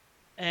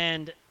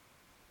 And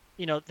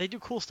they do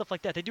cool stuff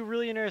like that. They do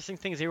really interesting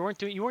things. You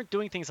weren't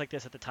doing things like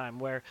this at the time,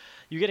 where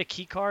you get a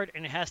key card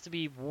and it has to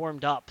be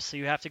warmed up, so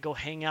you have to go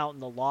hang out in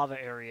the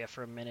lava area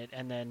for a minute,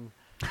 and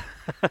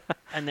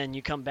then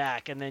you come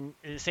back, and then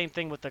the same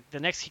thing with the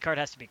next key card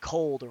has to be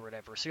cold or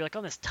whatever. So you're like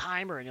on this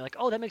timer, and you're like,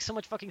 oh, that makes so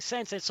much fucking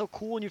sense. It's so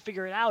cool, and you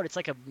figure it out. It's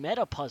like a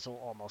meta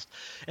puzzle almost.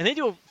 And they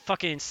do a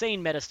fucking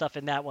insane meta stuff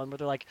in that one, where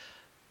they're like,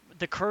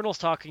 the Colonel's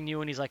talking to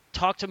you, and he's like,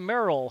 talk to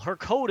Meryl. Her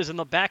code is in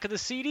the back of the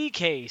CD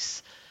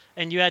case.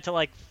 And you had to,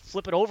 like,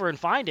 flip it over and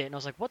find it. And I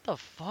was like, what the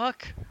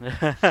fuck?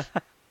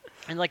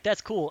 And, like,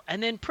 that's cool.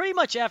 And then pretty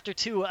much after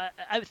 2,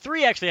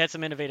 3 actually had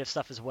some innovative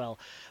stuff as well.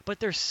 But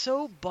they're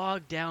so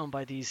bogged down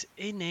by these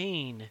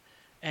inane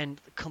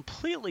and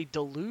completely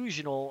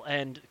delusional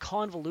and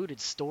convoluted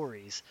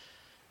stories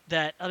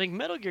that, I think,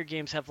 Metal Gear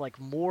games have, like,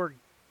 more,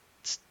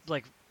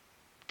 like,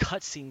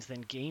 cutscenes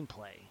than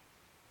gameplay.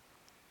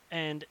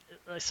 And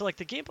so, like,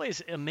 the gameplay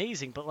is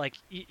amazing, but, like,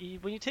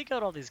 when you take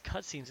out all these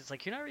cutscenes, it's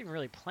like you're not even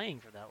really playing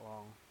for that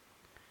long.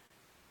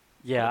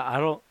 Yeah, I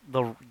don't.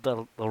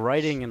 The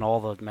writing in all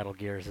the Metal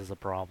Gears is a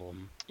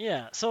problem.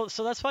 Yeah, so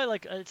that's why,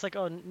 like, it's like,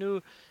 oh,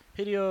 new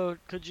Hideo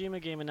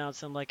Kojima game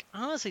announced. I'm like,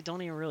 I honestly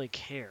don't even really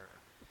care.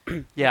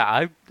 Yeah,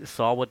 I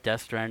saw what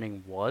Death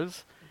Stranding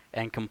was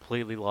and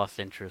completely lost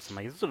interest. I'm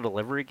like, is this a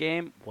delivery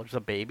game? What's a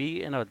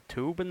baby in a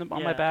tube on my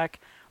Yeah. back?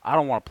 I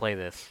don't want to play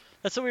this.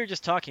 That's what we were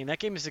just talking. That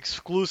game is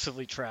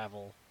exclusively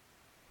travel.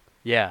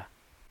 Yeah.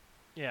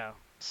 Yeah,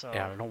 so.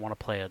 Yeah, I don't want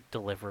to play a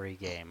delivery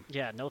game.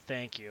 Yeah, no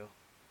thank you.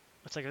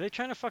 It's like, are they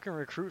trying to fucking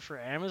recruit for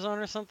Amazon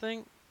or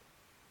something?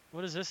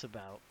 What is this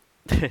about?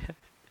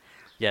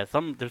 Yeah,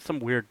 there's some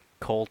weird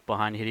cult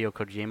behind Hideo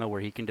Kojima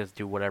where he can just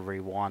do whatever he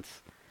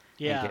wants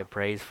Yeah. and get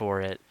praise for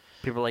it.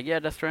 People are like, yeah,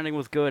 Death Stranding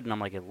was good, and I'm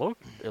like, it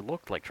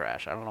looked like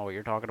trash. I don't know what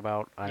you're talking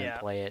about. I didn't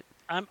play it.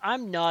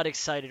 I'm not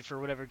excited for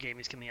whatever game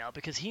he's coming out,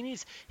 because he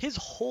needs his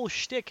whole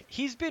shtick.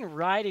 He's been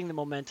riding the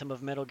momentum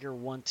of Metal Gear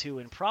 1, 2,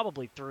 and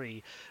probably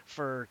 3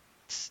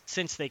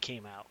 since they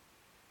came out.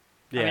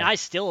 Yeah. I mean, I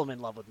still am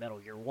in love with Metal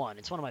Gear 1.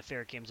 It's one of my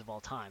favorite games of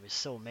all time. It's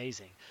so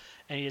amazing.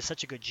 And he does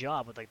such a good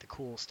job with, like, the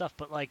cool stuff.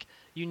 But, like,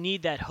 you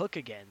need that hook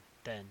again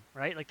then,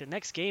 right? Like, the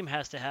next game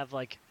has to have,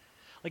 like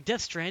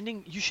Death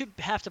Stranding, you should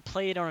have to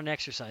play it on an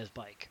exercise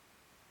bike.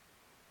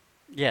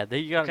 Yeah,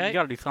 you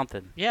gotta do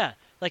something. Yeah,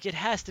 like, it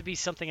has to be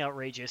something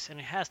outrageous, and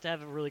it has to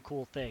have a really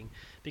cool thing,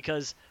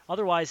 because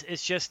otherwise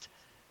it's just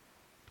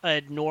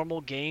a normal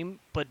game,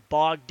 but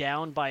bogged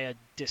down by a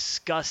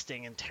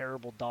disgusting and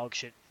terrible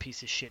dogshit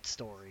piece of shit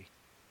story.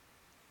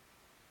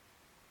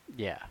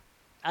 Yeah.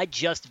 I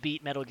just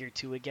beat Metal Gear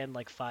 2 again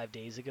like 5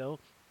 days ago,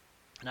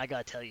 and I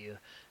gotta tell you,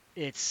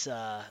 it's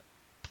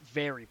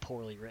very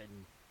poorly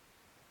written.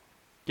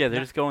 Yeah, they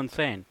just go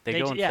insane. They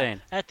go insane.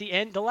 Yeah, at the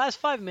end, the last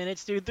 5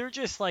 minutes, dude, they're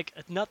just like,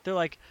 they're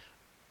like,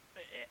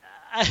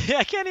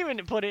 I can't even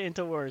put it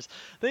into words.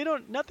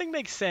 Nothing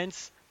makes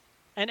sense,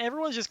 and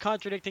everyone's just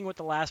contradicting what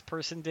the last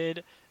person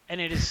did, and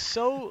it is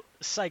so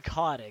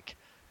psychotic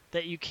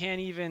that you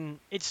can't even.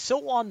 It's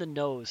so on the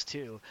nose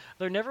too.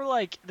 There's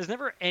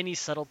never any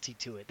subtlety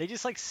to it. They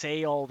just like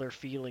say all their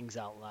feelings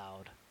out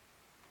loud.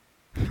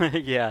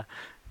 Yeah.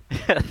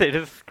 They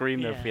just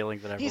scream their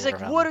feelings at everyone. He's like,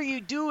 "What are you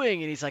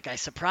doing?" And he's like, "I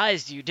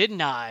surprised you,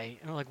 didn't I?"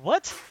 And I'm like,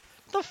 "What?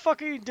 What the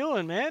fuck are you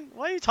doing, man?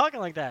 Why are you talking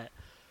like that?"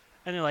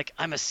 And they're like,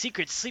 "I'm a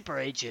secret sleeper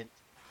agent.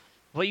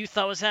 What you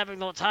thought was happening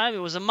the whole time, it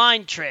was a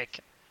mind trick."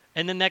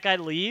 And then that guy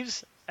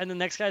leaves, and the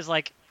next guy's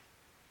like,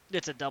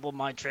 "It's a double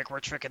mind trick. We're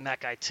tricking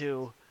that guy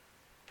too."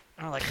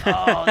 And I'm like,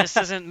 "Oh, this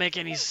doesn't make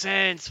any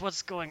sense.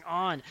 What's going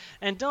on?"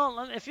 And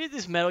if you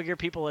these Metal Gear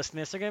people listen to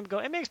this, they're gonna go,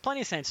 "It makes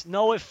plenty of sense."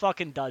 No, it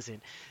fucking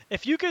doesn't.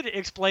 If you could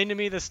explain to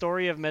me the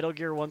story of Metal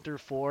Gear 1 through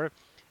 4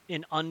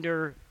 in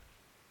under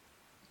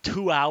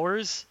 2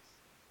 hours,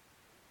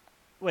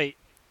 wait,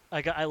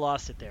 I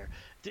lost it there.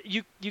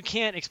 You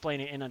can't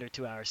explain it in under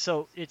 2 hours,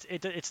 so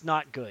it's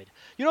not good.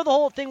 You know the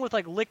whole thing with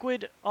like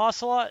Liquid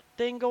Ocelot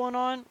thing going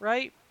on,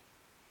 right?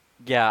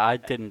 Yeah, I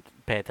didn't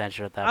pay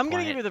attention at that point. I'm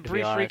gonna give you the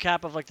brief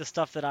recap of like the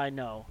stuff that I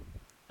know,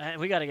 and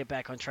we got to get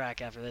back on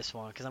track after this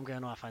one because I'm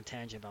going off on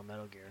tangent about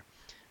Metal Gear.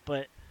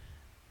 But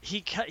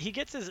he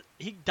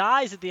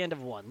dies at the end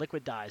of 1.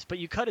 Liquid dies, but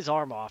you cut his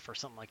arm off or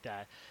something like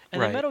that. And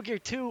then Metal Gear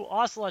 2,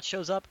 Ocelot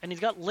shows up and he's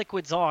got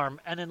Liquid's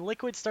arm, and then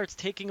Liquid starts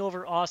taking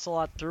over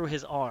Ocelot through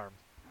his arm.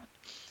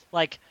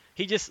 Like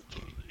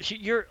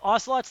your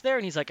Ocelot's there,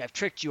 and he's like, "I've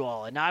tricked you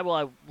all, and I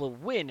will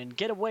win and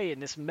get away in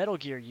this Metal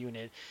Gear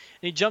unit." And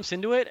he jumps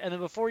into it, and then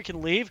before he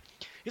can leave,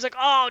 he's like,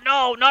 "Oh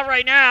no, not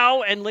right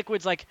now!" And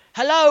Liquid's like,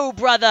 "Hello,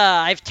 brother.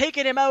 I've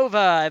taken him over.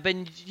 I've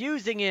been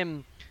using him."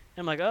 And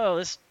I'm like, "Oh,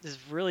 this is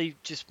really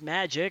just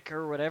magic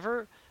or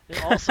whatever."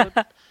 And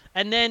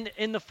And then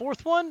in the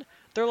fourth one,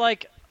 they're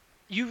like,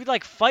 you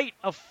like fight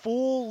a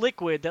full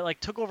liquid that like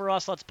took over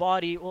Ocelot's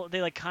body. Well,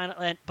 they like kind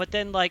of, but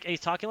then like he's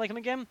talking like him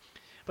again.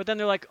 But then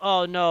they're like,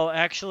 oh no,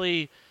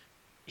 actually,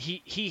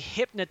 he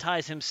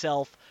hypnotized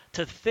himself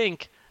to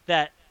think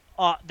that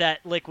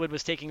that liquid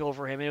was taking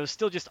over him. And it was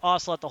still just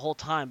Ocelot the whole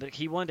time, but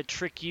he wanted to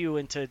trick you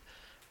into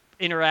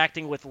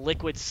interacting with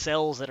liquid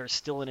cells that are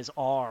still in his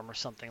arm or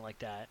something like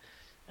that.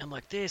 I'm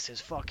like, this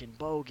is fucking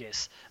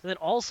bogus. And then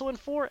also in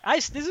 4,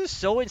 this is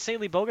so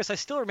insanely bogus. I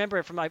still remember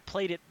it from I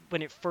played it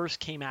when it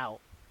first came out.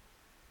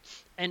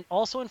 And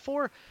also in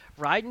 4,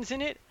 Raiden's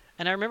in it,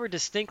 and I remember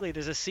distinctly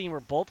there's a scene where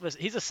both of his,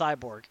 he's a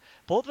cyborg,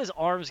 both of his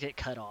arms get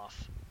cut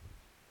off.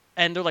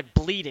 And they're like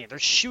bleeding. They're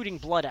shooting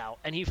blood out.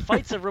 And he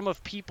fights a room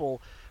of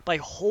people by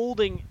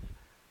holding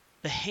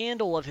the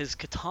handle of his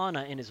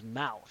katana in his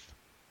mouth.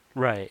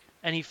 Right.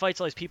 And he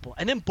fights all these people.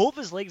 And then both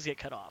his legs get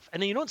cut off.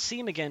 And then you don't see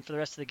him again for the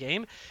rest of the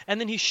game. And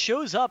then he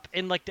shows up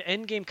in like the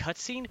end game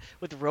cutscene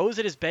with Rose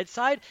at his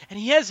bedside, and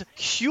he has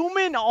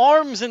human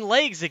arms and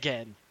legs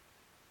again.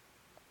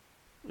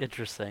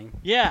 Interesting.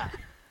 Yeah.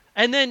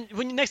 And then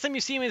next time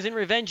you see him is in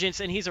Revengeance,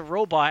 and he's a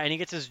robot, and he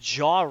gets his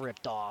jaw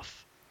ripped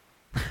off.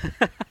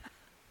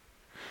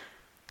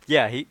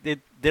 Yeah, they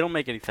don't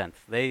make any sense.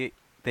 They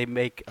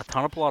make a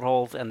ton of plot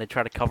holes, and they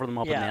try to cover them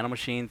up with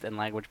nanomachines and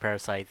language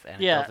parasites,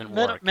 and it doesn't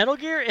work. Metal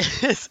Gear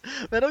is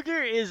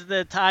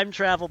the time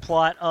travel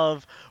plot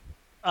of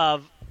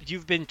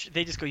you've been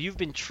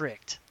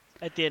tricked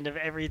at the end of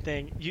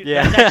everything.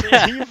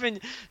 You've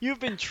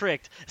been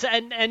tricked. So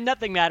and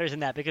nothing matters in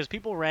that because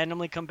people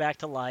randomly come back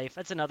to life.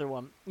 That's another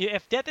one.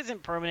 If death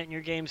isn't permanent in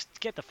your games,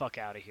 get the fuck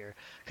out of here.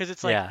 Because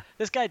it's like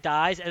this guy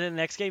dies, and then the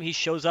next game he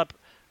shows up.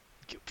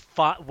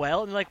 Fought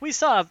well, and like we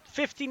saw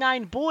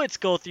 59 bullets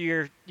go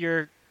through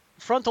your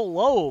frontal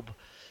lobe,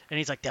 and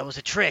he's like, that was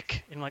a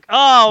trick, and I'm like,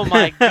 oh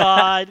my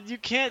god, you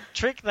can't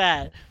trick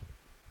that.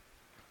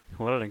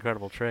 What an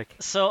incredible trick.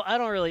 So I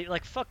don't really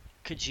like fuck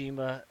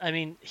Kojima. I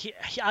mean,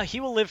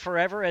 he will live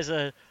forever as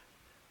a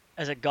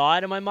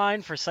god in my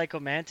mind for Psycho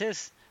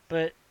Mantis,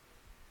 but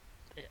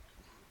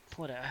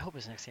what I hope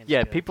his next game.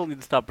 Yeah, good. People need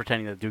to stop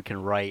pretending that dude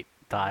can write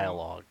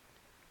dialogue.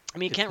 I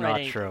mean, he can't write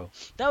anything. True.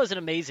 That was an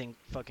amazing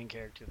fucking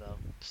character, though.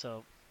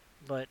 So,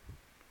 but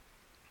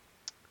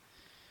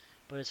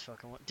it's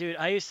fucking... Dude,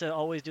 I used to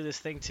always do this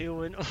thing, too,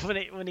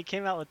 when he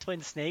came out with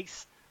Twin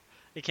Snakes.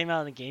 It came out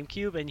on the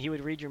GameCube, and he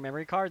would read your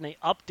memory card, and they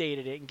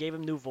updated it and gave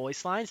him new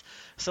voice lines.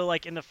 So,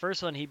 like, in the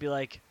first one, he'd be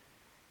like,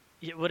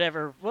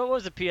 whatever... What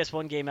was the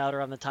PS1 game out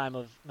around the time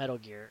of Metal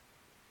Gear?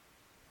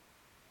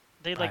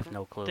 I have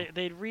no clue.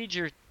 They'd read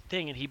your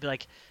thing, and he'd be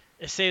like...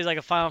 It says, like,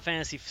 a Final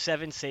Fantasy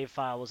VII save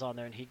file was on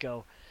there, and he'd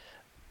go...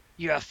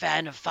 You're a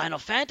fan of Final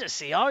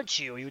Fantasy, aren't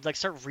you? You would like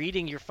start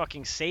reading your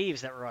fucking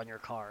saves that were on your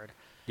card.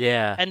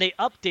 Yeah. And they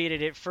updated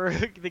it for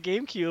the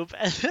GameCube.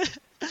 And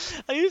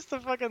I used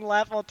to fucking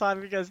laugh all the time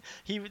because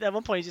at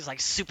one point he's just like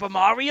Super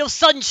Mario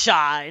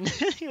Sunshine.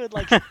 He would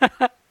like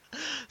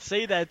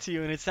say that to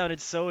you, and it sounded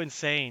so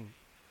insane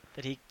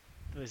that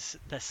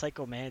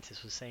Psycho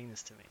Mantis was saying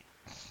this to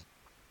me.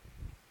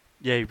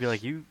 Yeah, you'd be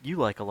like, you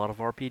like a lot of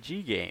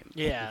RPG games.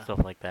 Yeah. And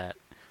stuff like that.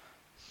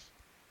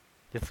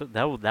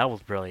 That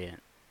was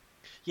brilliant.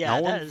 Yeah,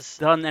 no one's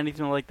done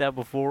anything like that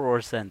before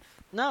or since.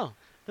 No,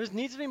 there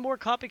needs to be more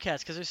copycats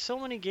because there's so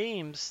many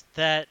games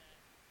that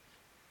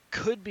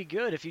could be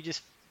good if you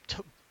just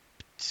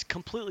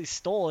completely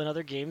stole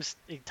another game's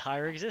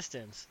entire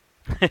existence.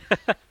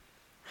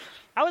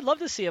 I would love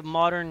to see a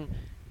modern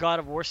God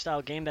of War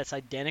style game that's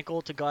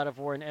identical to God of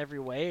War in every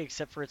way,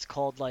 except for it's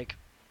called like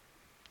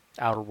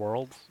Outer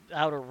Worlds.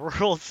 Outer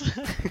Worlds,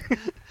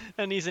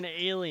 and he's an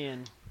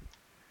alien.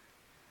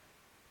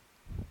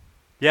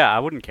 Yeah, I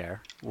wouldn't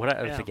care.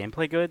 Is the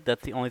gameplay good?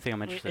 That's the only thing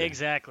I'm interested in.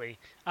 Exactly.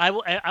 I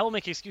will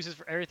make excuses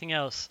for everything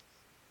else.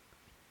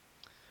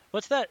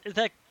 What's that? Is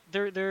that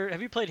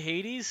have you played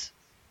Hades?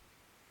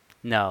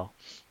 No.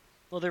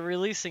 Well, they're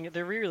re-releasing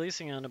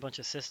it on a bunch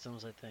of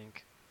systems, I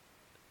think.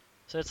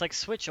 So it's like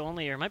Switch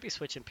only, or it might be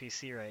Switch and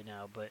PC right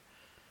now, but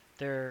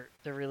they're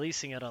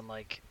releasing it on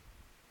like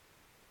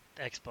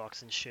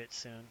Xbox and shit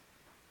soon.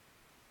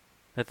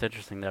 That's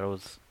interesting that it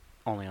was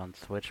only on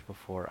Switch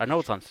before. I know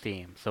it's on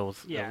Steam, so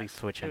it's at least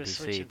Switch and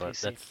PC, but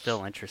that's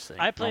still interesting.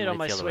 I played it on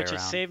my Switch. It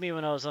saved me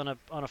when I was on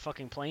a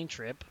fucking plane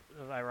trip,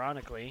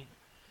 ironically.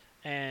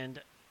 And,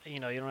 you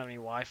don't have any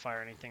Wi-Fi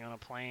or anything on a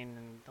plane,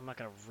 and I'm not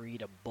going to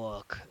read a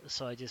book.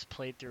 So I just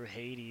played through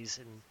Hades.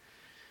 And,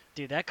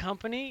 dude, that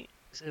company,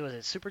 was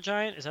it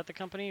Supergiant? Is that the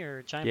company?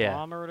 Or Giant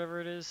Bomb or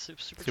whatever it is?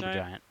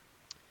 Supergiant.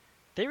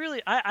 They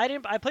really,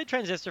 I played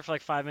Transistor for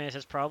like 5 minutes.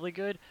 It's probably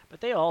good, but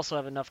they also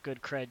have enough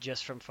good cred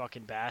just from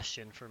fucking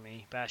Bastion for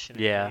me.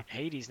 Bastion. And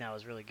Hades now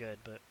is really good,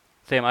 but.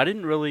 Same.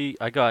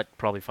 I got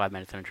probably 5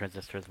 minutes in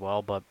Transistor as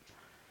well, but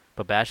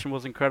Bastion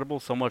was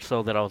incredible. So much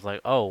so that I was like,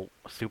 oh,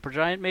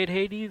 Supergiant made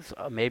Hades.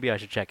 Maybe I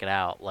should check it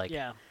out. Like,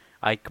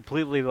 I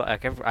completely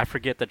I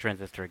forget that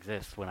Transistor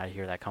exists when I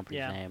hear that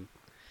company's name.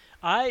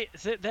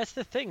 That's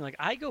the thing. Like,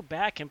 I go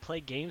back and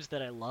play games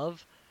that I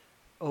love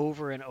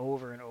over and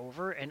over and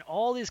over, and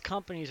all these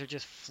companies are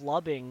just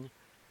flubbing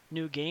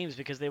new games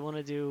because they want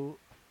to do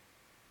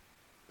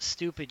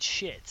stupid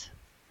shit.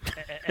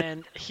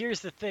 And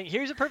here's the thing.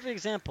 Here's a perfect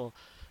example.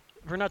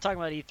 We're not talking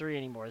about E3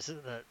 anymore. This is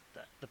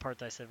the part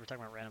that I said we're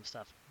talking about random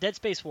stuff. Dead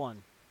Space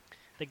 1.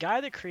 The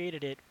guy that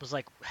created it was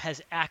like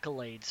has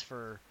accolades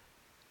for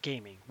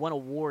gaming, won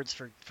awards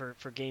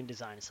for game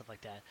design and stuff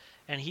like that.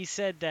 And he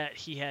said that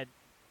he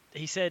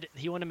said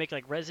he wanted to make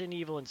like Resident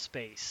Evil in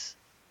space.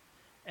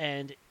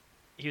 And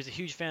he was a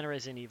huge fan of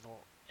Resident Evil.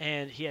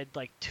 And he had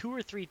like 2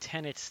 or 3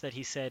 tenets that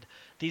he said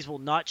these will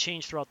not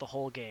change throughout the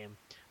whole game.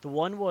 The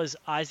one was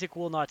Isaac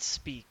will not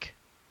speak.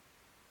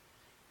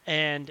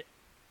 And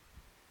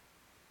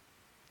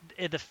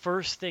the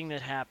first thing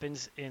that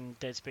happens in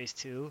Dead Space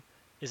 2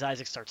 is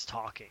Isaac starts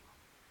talking.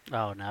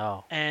 Oh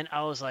no. And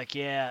I was like,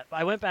 yeah.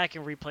 I went back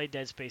and replayed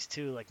Dead Space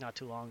 2 like not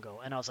too long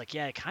ago, and I was like,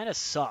 yeah, it kind of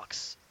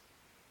sucks.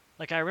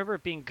 Like I remember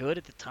it being good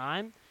at the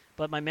time,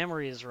 but my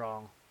memory is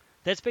wrong.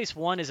 Dead Space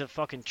 1 is a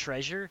fucking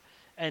treasure,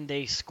 and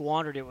they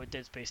squandered it with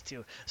Dead Space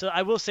 2. So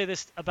I will say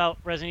this about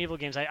Resident Evil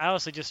games. I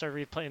honestly just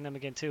started replaying them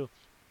again too.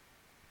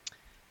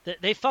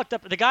 They fucked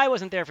up. The guy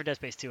wasn't there for Dead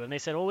Space 2, and they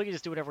said, "Oh, we can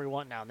just do whatever we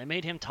want now." And they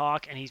made him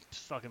talk, and he's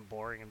fucking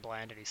boring and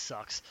bland, and he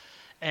sucks.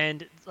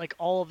 And like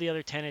all of the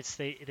other tenets,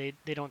 they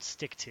don't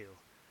stick to.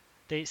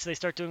 They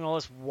start doing all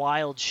this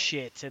wild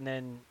shit, and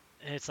then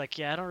it's like,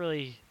 yeah, I don't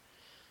really.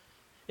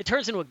 It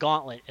turns into a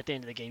gauntlet at the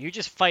end of the game. You're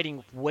just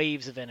fighting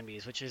waves of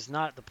enemies, which is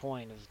not the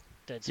point of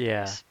Dead Space.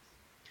 Yeah.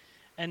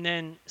 And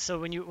then, so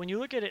when you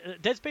look at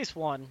it, Dead Space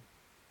 1,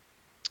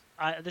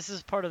 this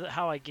is part of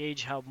how I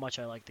gauge how much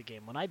I like the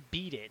game. When I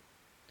beat it,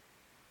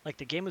 like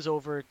the game was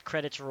over,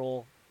 credits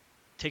roll,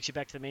 takes you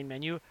back to the main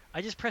menu,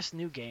 I just pressed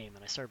new game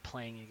and I started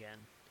playing again.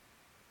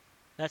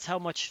 That's how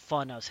much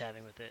fun I was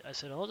having with it. I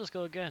said, I'll just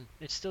go again.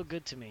 It's still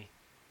good to me.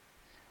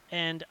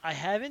 And I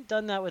haven't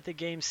done that with the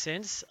game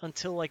since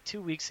until like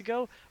 2 weeks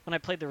ago when I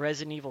played the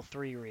Resident Evil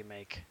 3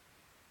 remake.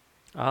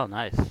 Oh,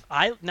 nice.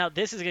 Now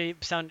this is going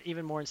to sound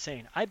even more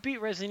insane. I beat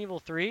Resident Evil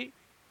 3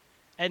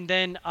 and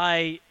then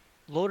I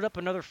loaded up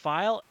another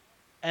file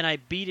and I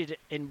beat it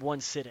in one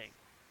sitting.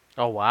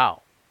 Oh,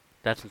 wow.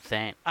 That's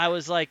insane. I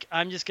was like,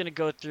 I'm just going to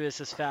go through this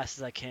as fast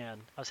as I can.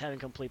 I was having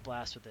complete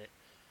blast with it.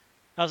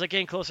 I was like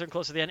getting closer and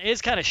closer to the end. It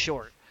is kind of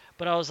short,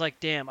 but I was like,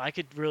 damn, I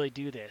could really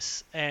do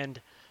this. And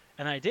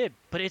I did.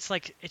 But it's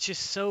like, it's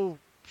just so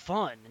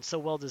fun and so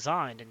well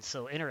designed and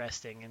so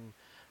interesting. And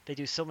they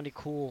do so many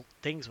cool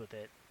things with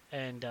it.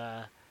 And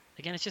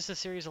again, it's just a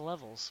series of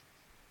levels.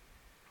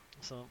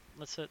 So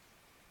that's it.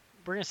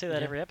 We're going to say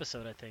that every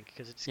episode, I think,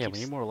 because it just keeps... we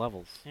need more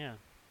levels. Yeah.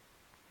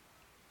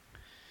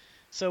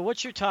 So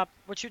what's your top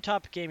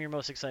game you're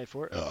most excited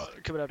for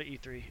coming out at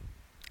E3?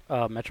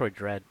 Metroid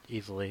Dread,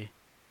 easily.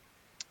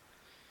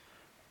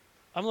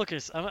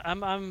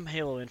 I'm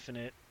Halo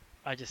Infinite.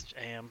 I just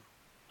am.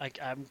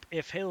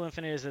 If Halo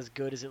Infinite is as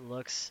good as it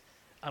looks,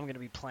 I'm gonna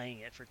be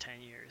playing it for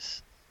 10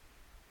 years.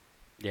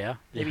 Yeah.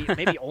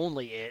 Maybe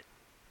only it.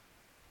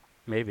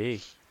 Maybe.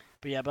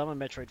 But yeah, but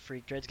I'm a Metroid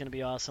freak. Dread's gonna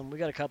be awesome. We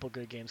got a couple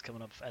good games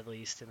coming up at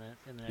least in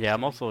the next Yeah, I'm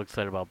time. also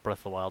excited about Breath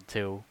of the Wild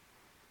too.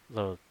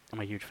 So I'm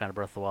a huge fan of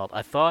Breath of the Wild.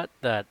 I thought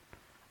that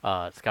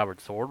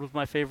Skyward Sword was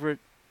my favorite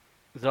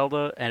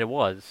Zelda, and it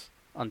was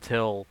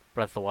until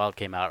Breath of the Wild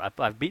came out.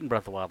 I've beaten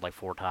Breath of the Wild like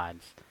 4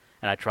 times,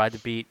 and I tried to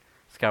beat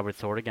Skyward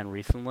Sword again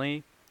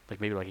recently,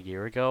 like maybe like a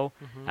year ago,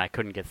 and I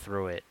couldn't get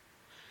through it.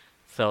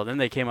 So then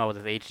they came out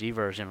with this HD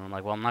version, and I'm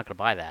like, well, I'm not going to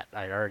buy that.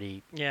 I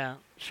already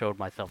showed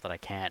myself that I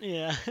can't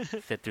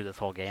sit through this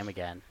whole game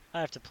again. I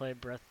have to play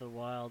Breath of the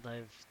Wild.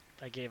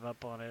 I gave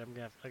up on it.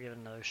 I'll give it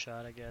another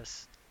shot, I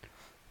guess.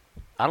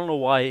 I don't know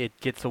why it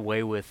gets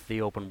away with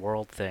the open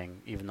world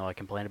thing, even though I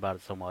complain about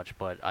it so much,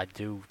 but I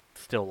do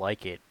still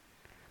like it.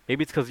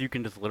 Maybe it's because you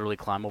can just literally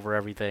climb over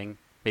everything.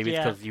 Maybe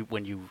it's because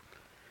when you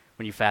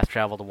fast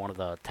travel to one of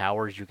the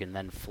towers, you can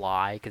then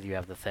fly because you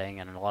have the thing,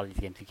 and in a lot of these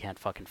games you can't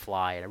fucking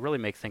fly, and it really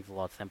makes things a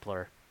lot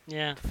simpler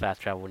to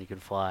fast travel when you can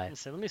fly.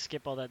 So let me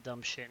skip all that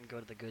dumb shit and go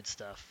to the good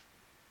stuff.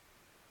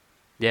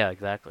 Yeah,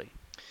 exactly.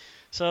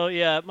 So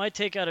yeah, my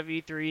take out of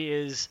E3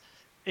 is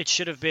it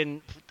should have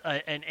been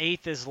an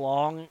eighth as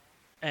long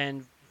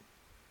and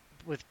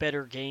with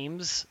better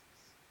games.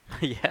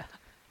 Yeah.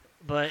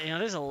 But,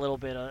 there's a little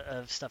bit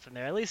of stuff in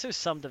there. At least there's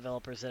some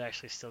developers that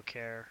actually still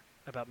care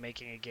about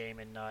making a game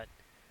and not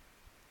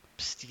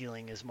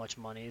stealing as much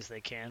money as they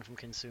can from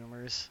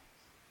consumers.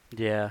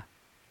 Yeah.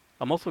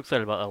 I'm also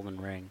excited about Elden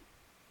Ring.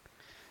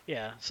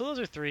 Yeah, so those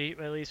are 3.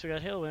 At least we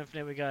got Halo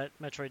Infinite, we got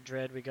Metroid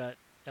Dread, we got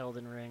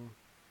Elden Ring.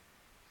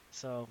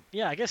 So,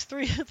 yeah, I guess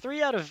 3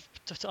 out of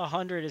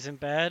 100 isn't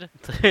bad.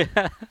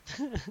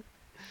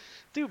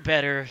 Do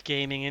better,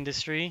 gaming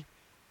industry.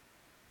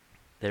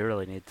 They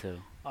really need to.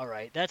 All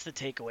right, that's the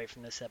takeaway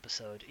from this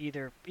episode.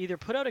 Either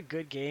put out a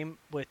good game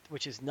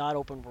which is not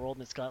open world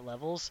and it's got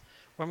levels,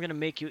 or I'm going to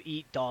make you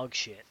eat dog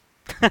shit.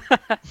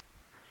 All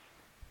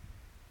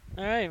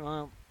right,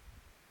 well,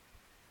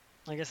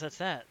 I guess that's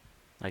that.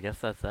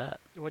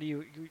 What do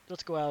you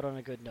let's go out on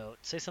a good note.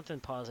 Say something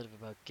positive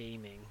about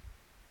gaming.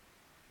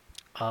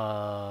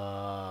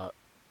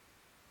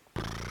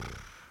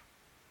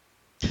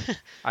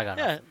 I got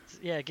Yeah, nothing.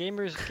 yeah.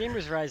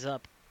 Gamers rise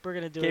up. We're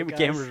gonna do it, guys.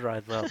 Gamers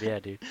rise up. Yeah,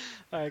 dude.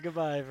 All right,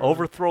 goodbye, everyone.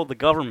 Overthrow the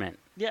government.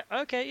 Yeah.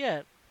 Okay.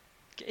 Yeah.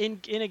 In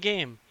a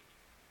game.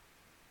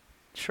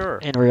 Sure.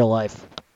 In real life.